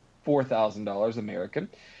over $4,000 American.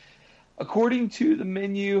 According to the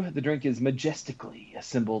menu, the drink is majestically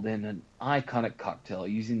assembled in an iconic cocktail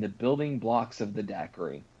using the building blocks of the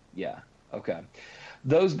daiquiri. Yeah, okay.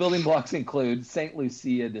 Those building blocks include St.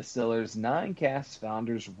 Lucia Distillers 9 Cask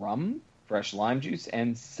Founders Rum, fresh lime juice,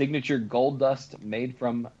 and signature gold dust made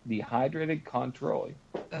from dehydrated Cointreau.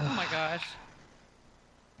 Oh my gosh.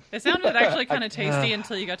 It sounded actually kind of tasty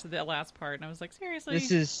until you got to the last part, and I was like, seriously?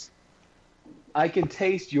 This is I can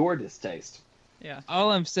taste your distaste. Yeah.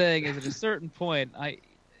 all I'm saying is at a certain point, I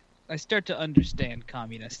start to understand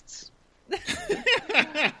communists.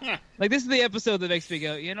 Like, this is the episode that makes me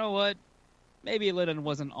go, you know what? Maybe Lennon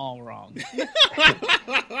wasn't all wrong.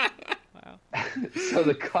 Wow. So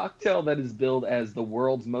the cocktail that is billed as the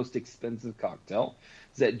world's most expensive cocktail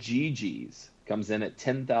is at GG's. Comes in at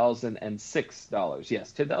 $10,006.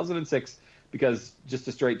 Yes, $10,006, because just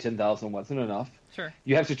a straight $10,000 wasn't enough. Sure.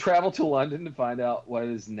 You have to travel to London to find out what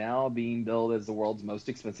is now being billed as the world's most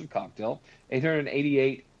expensive cocktail.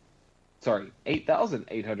 8,888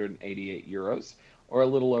 euros, or a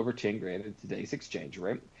little over 10 grand at today's exchange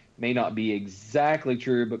rate. May not be exactly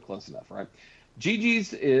true, but close enough, right?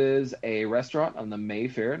 Gigi's is a restaurant on the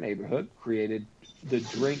Mayfair neighborhood. Created the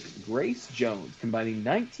drink Grace Jones, combining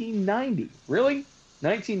 1990, really?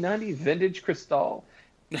 1990 vintage Cristal.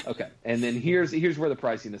 Okay, and then here's where the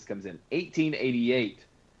priciness comes in. 1888,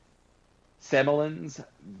 Semelins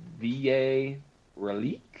Vieille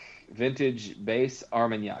Relique, vintage base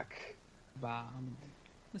Armagnac. Bomb.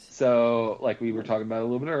 So, like we were talking about a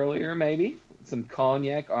little bit earlier, maybe some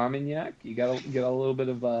cognac, Armagnac. You got a little bit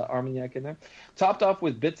of Armagnac in there, topped off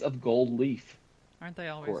with bits of gold leaf. Aren't they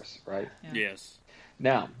Of always? course, right? Yeah. Yes.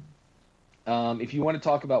 Now, if you want to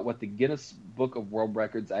talk about what the Guinness Book of World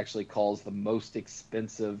Records actually calls the most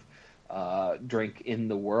expensive drink in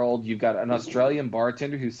the world, you've got an Australian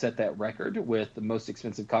bartender who set that record with the most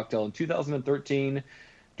expensive cocktail in 2013.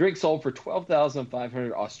 Drink sold for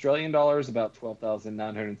 12,500 Australian dollars, about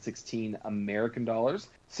 12,916 American dollars.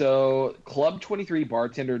 So, Club 23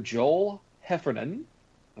 bartender Joel Heffernan,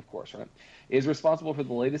 of course, right, is responsible for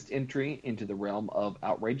the latest entry into the realm of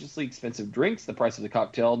outrageously expensive drinks. The price of the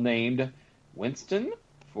cocktail, named Winston,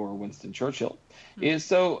 for Winston Churchill, is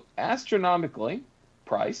so astronomically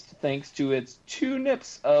priced thanks to its 2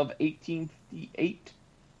 nips of 1858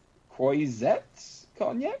 Croisette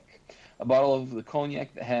cognac, a bottle of the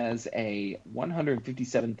cognac that has a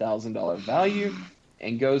 $157,000 value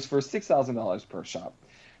and goes for $6,000 per shot.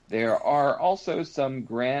 There are also some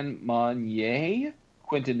Grand Marnier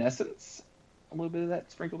Quintessence, a little bit of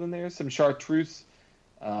that sprinkled in there, some chartreuse.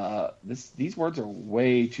 These words are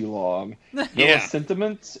way too long. Yeah.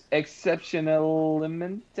 Sentiment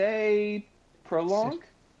exceptionnellement prolong.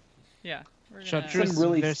 Yeah. We're gonna... Chartreuse Some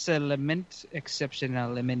really- verselement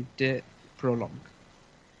exceptionellement prolong.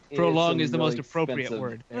 Is Prolong some is the really most appropriate expensive-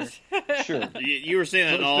 word. There. Sure. You were saying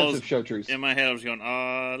that, and all I was, Expensive chartreuse. in my head I was going,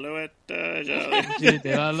 I love it. I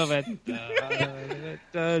love it.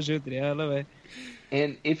 I love it.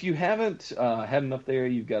 And if you haven't had enough there,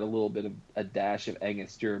 you've got a little bit of a dash of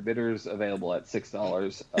Angostura bitters available at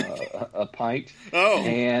 $6 a pint, Oh,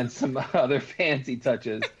 and some other fancy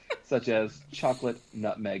touches such as chocolate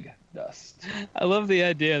nutmeg dust. I love the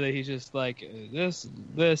idea that he's just like this,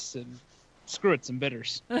 and screw it, some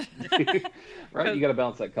bitters. Right? You got to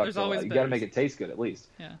balance that There's cocktail always out. You got to bitters. make it taste good at least.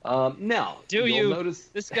 Yeah. Now, Do you'll you? notice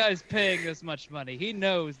This guy's paying this much money. He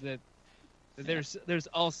knows that there's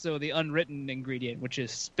also the unwritten ingredient, which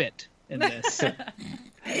is spit in this.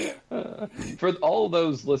 for all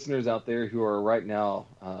those listeners out there who are right now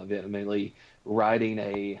vehemently writing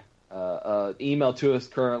a email to us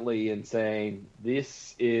currently and saying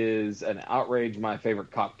this is an outrage, my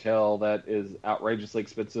favorite cocktail that is outrageously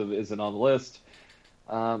expensive isn't on the list.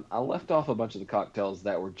 I left off a bunch of the cocktails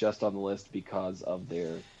that were just on the list because of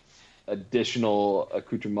their additional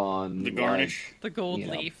accoutrement, the garnish. The gold you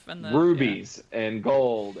know, leaf and the rubies and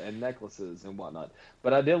gold and necklaces and whatnot.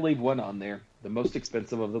 But I did leave one on there, the most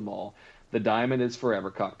expensive of them all. The Diamond is Forever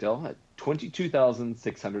cocktail at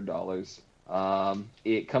 $22,600.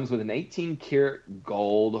 It comes with an 18 karat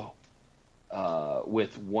gold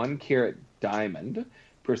with 1 carat diamond.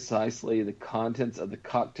 Precisely the contents of the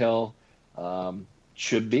cocktail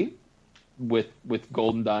should be with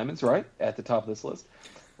golden diamonds, right, at the top of this list.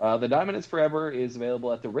 The Diamond is Forever is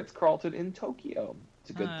available at the Ritz-Carlton in Tokyo. It's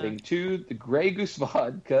a good thing, too. The Grey Goose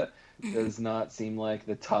vodka does not seem like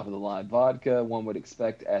the top-of-the-line vodka one would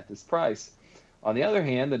expect at this price. On the other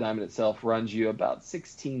hand, the Diamond itself runs you about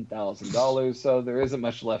 $16,000, so there isn't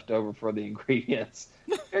much left over for the ingredients.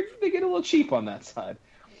 They get a little cheap on that side.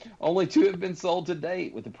 Only 2 have been sold to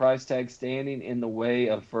date, with the price tag standing in the way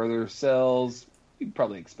of further sales. You'd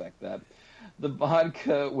probably expect that. The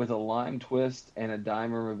vodka with a lime twist and a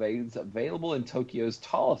diamond remains available in Tokyo's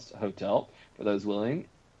tallest hotel for those willing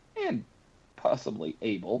and possibly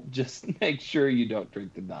able. Just make sure you don't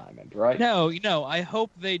drink the diamond, right? No, I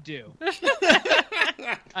hope they do.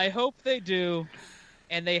 I hope they do,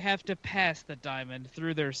 and they have to pass the diamond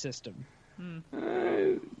through their system.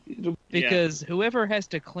 Because whoever has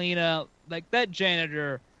to clean up, like that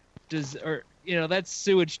janitor, that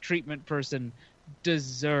sewage treatment person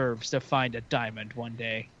deserves to find a diamond one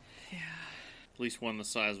day. Yeah. At least one the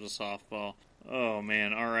size of a softball. Oh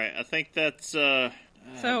man! All right, I think that's So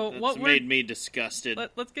that's made me disgusted.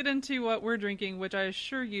 Let's get into what we're drinking, which I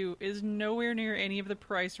assure you is nowhere near any of the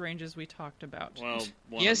price ranges we talked about. Well,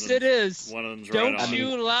 yes, it is. One of them's Don't right on.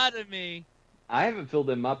 you lie to me. I haven't filled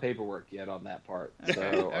in my paperwork yet on that part. So,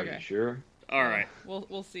 Okay. are you sure? All right.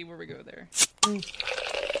 We'll see where we go there.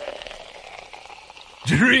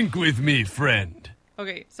 Drink with me, friend.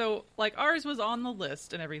 Okay, so like ours was on the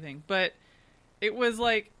list and everything, but it was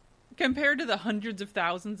like compared to the hundreds of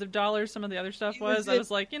thousands of dollars some of the other stuff I was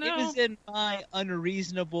like, It was in my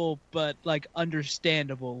unreasonable but like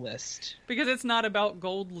understandable list. because it's not about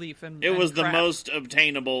gold leaf and It was the crap. most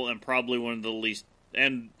obtainable and probably one of the least.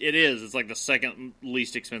 And it is. It's like the second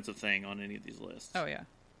least expensive thing on any of these lists. Oh yeah.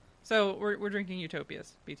 So we're drinking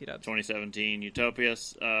Utopias, BT Dubs. 2017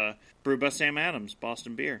 Utopias, brewed by Sam Adams,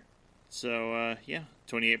 Boston beer. So,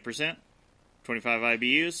 28%, 25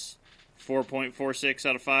 IBUs, 4.46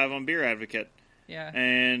 out of 5 on Beer Advocate. Yeah.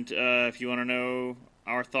 And if you want to know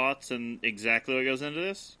our thoughts and exactly what goes into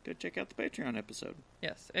this, go check out the Patreon episode.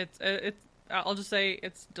 Yes, it's I'll just say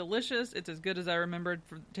it's delicious. It's as good as I remembered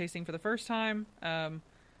for tasting for the first time. I'm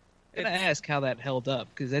gonna ask how that held up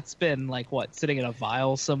because it's been like sitting in a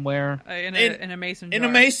vial somewhere. In a mason jar. In a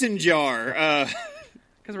mason jar.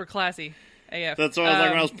 Because we're classy AF. That's what I was like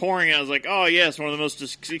when I was pouring it. I was like, oh, yes, one of the most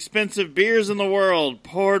expensive beers in the world,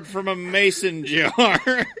 poured from a mason jar.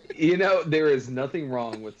 There is nothing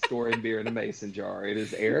wrong with storing beer in a mason jar. It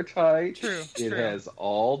is airtight. True. It has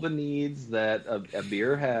all the needs that a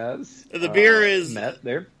beer has. The beer is met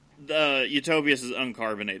there. Utopias is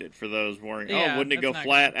uncarbonated for those worrying. Yeah, wouldn't it go that's not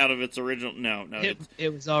flat out of its original? No.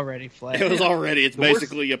 It was already flat. It was already. It's The worst-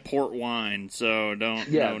 basically a port wine, so no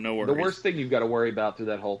worries. The worst thing you've got to worry about through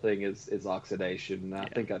that whole thing is oxidation. And I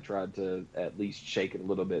think I tried to at least shake it a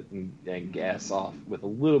little bit and gas off with a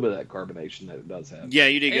little bit of that carbonation that it does have. Yeah,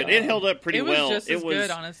 you did good. It held up pretty it was well. just as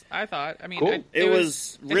good, honest. I thought. I mean, Cool. It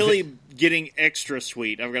was really getting extra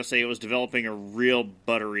sweet. I've got to say, it was developing a real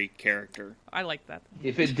buttery character. I like that.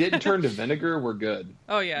 If it didn't turn to vinegar, we're good.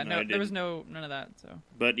 Oh yeah, No, no, it there was didn't. none of that. So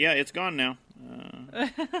But yeah, it's gone now.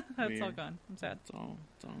 that's all gone. I'm sad. It's all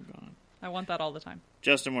gone. I want that all the time.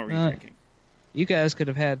 Justin, what were you drinking? You guys could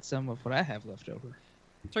have had some of what I have left over.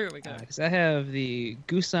 True, we could. Because I have the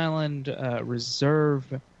Goose Island Reserve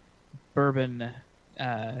Bourbon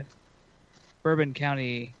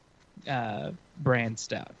County brand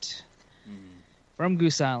stout from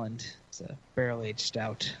Goose Island. It's a barrel-aged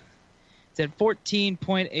stout. It's at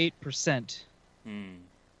 14.8%.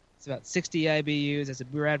 It's about 60 IBUs. It's a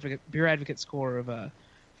Beer Advocate score of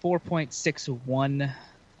 4.61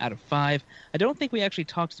 out of 5. I don't think we actually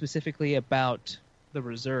talked specifically about the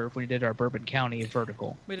reserve when we did our Bourbon County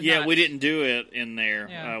vertical. We didn't do it in there.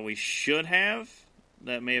 Yeah. We should have.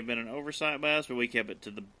 That may have been an oversight by us, but we kept it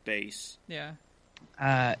to the base. Yeah.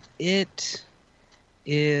 It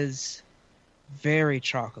is very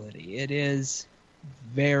chocolatey. It is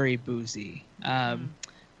very boozy.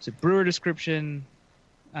 It's a brewer description.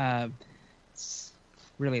 It's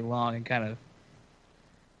really long and kind of.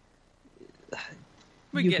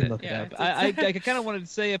 We you get can it. look Yeah, it up. I kind of wanted to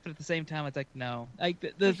say it, but at the same time, it's like no.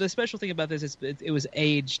 Like the special thing about this is it was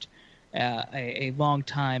aged a long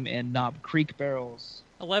time in Knob Creek barrels.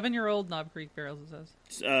 11-year-old Knob Creek barrels. It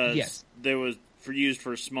says. Yes. There was used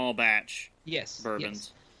for small batch Yes. bourbons.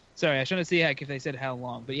 Yes. Sorry, I was trying to see if they said how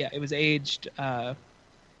long, but yeah, it was aged in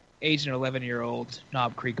 11-year-old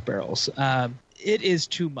Knob Creek barrels. It is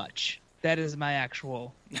too much. That is my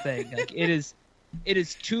actual thing. Like it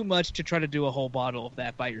is too much to try to do a whole bottle of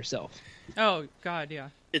that by yourself. Oh God, yeah.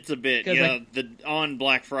 It's a bit. 'Cause, Yeah, on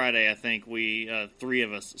Black Friday, I think we 3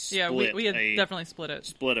 of us split. Yeah, we had definitely split it.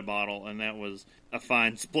 Split a bottle, and that was a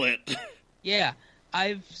fine split. Yeah,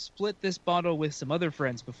 I've split this bottle with some other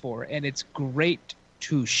friends before, and it's great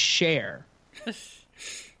to share.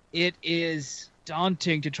 It is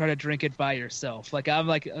daunting to try to drink it by yourself. I was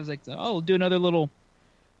like, oh, we'll do another little.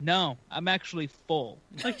 No, I'm actually full.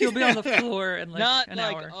 Like you'll be on the floor in like Not an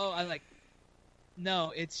like hour. oh, I like.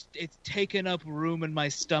 No, it's taken up room in my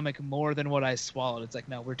stomach more than what I swallowed. It's like,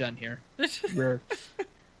 no, we're done here. We're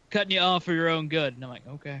cutting you off for your own good. And I'm like,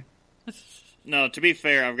 okay. No, to be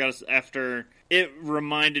fair, I've got to, after it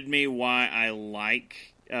reminded me why I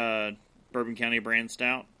like Bourbon County Brand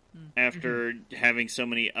Stout. After having so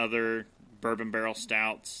many other bourbon barrel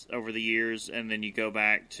stouts over the years, and then you go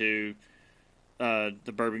back to the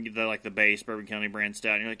base Bourbon County Brand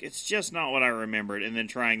Stout, and you're like, it's just not what I remembered. And then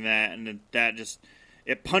trying that, and then that just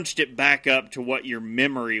it punched it back up to what your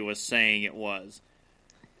memory was saying it was.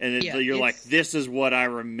 And you're like, this is what I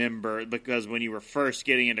remember, because when you were first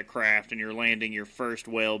getting into craft and you're landing your first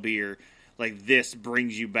whale beer, like, this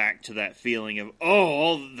brings you back to that feeling of,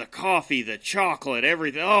 all the coffee, the chocolate,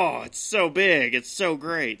 everything. Oh, it's so big. It's so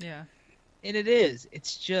great. Yeah. And it is.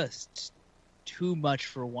 It's just too much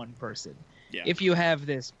for one person. Yeah. If you have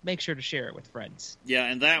this, make sure to share it with friends. Yeah,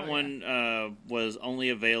 and that one was only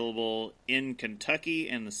available in Kentucky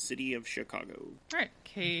and the city of Chicago. All right,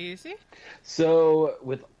 Casey? So,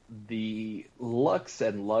 with the luxe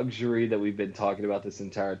and luxury that we've been talking about this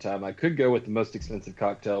entire time, I could go with the most expensive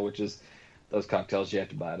cocktail, which is those cocktails you have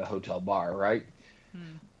to buy at a hotel bar, right?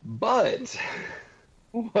 But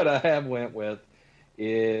what I have went with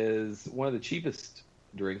is one of the cheapest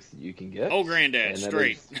drinks that you can get. Oh, Granddad, and that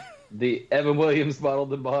straight. is the Evan Williams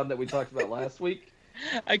Bottled and Bond that we talked about last week.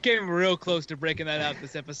 I came real close to breaking that out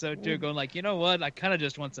this episode, too, going like, you know what? I kind of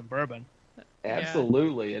just want some bourbon.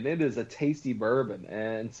 Absolutely, and it is a tasty bourbon.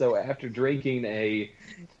 And so after drinking it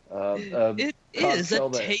is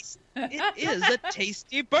a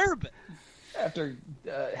tasty bourbon. After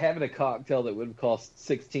having a cocktail that would cost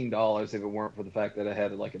 $16 if it weren't for the fact that I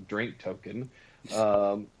had like a drink token,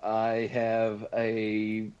 I have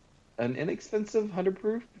an inexpensive 100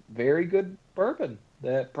 proof, very good bourbon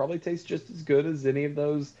that probably tastes just as good as any of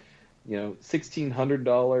those,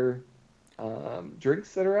 $1,600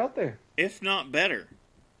 drinks that are out there. If not better.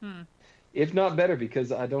 If not better,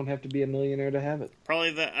 because I don't have to be a millionaire to have it.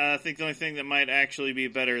 Probably I think the only thing that might actually be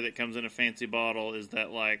better that comes in a fancy bottle is that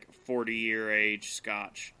 40-year age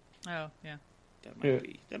Scotch. Oh, yeah.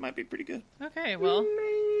 That might be pretty good. Okay, well,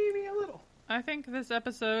 maybe a little. I think this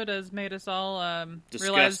episode has made us all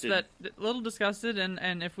realize that a little disgusted,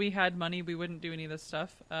 and if we had money, we wouldn't do any of this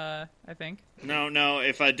stuff. I think. No.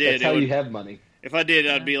 If I did, that's how you have money. If I did,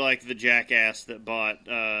 I'd be like the jackass that bought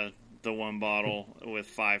the one bottle with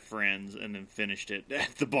 5 friends and then finished it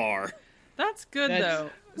at the bar. That's good though.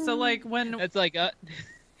 So when that's like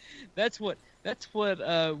that's what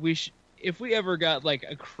we if we ever got like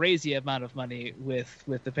a crazy amount of money with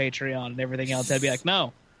the Patreon and everything else, I'd be like,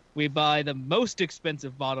 no, we buy the most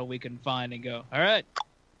expensive bottle we can find and go, all right,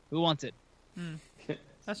 who wants it?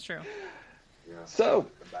 That's true. So,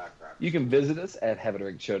 you can visit us at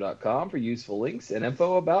haveadrinkshow.com for useful links and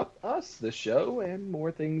info about us, the show, and more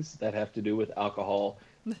things that have to do with alcohol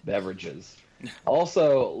beverages.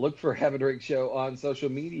 Also, look for Have a Drink Show on social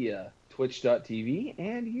media, twitch.tv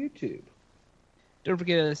and YouTube. Don't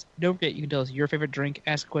forget, you can tell us your favorite drink,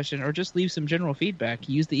 ask a question, or just leave some general feedback.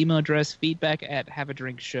 Use the email address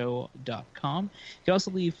feedback@haveadrinkshow.com. You can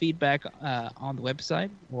also leave feedback on the website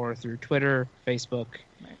or through Twitter, Facebook,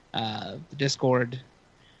 the Discord.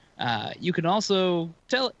 You can also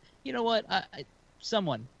tell, you know what,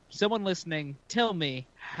 someone listening, tell me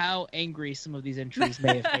how angry some of these entries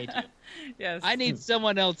may have made you. Yes. I need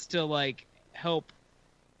someone else to, help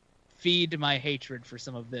feed my hatred for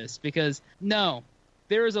some of this, because, no,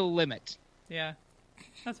 there is a limit. Yeah,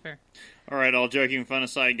 that's fair. All right, all joking fun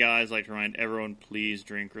aside, guys, I'd like to remind everyone, please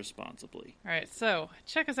drink responsibly. All right, so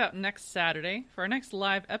check us out next Saturday for our next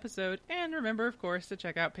live episode, and remember, of course, to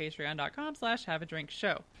check out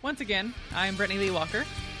patreon.com/haveadrinkshow. Once again, I'm Brittany Lee Walker.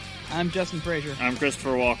 I'm Justin Frazier. I'm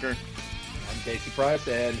Christopher Walker. I'm Casey Price,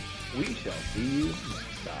 and we shall see you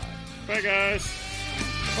next time. Bye, guys.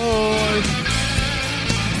 Bye.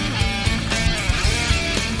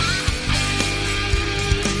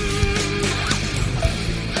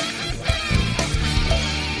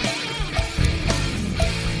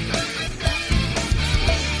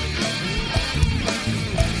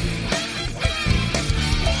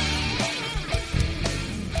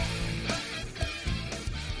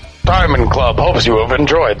 Diamond Club hopes you have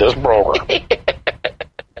enjoyed this program.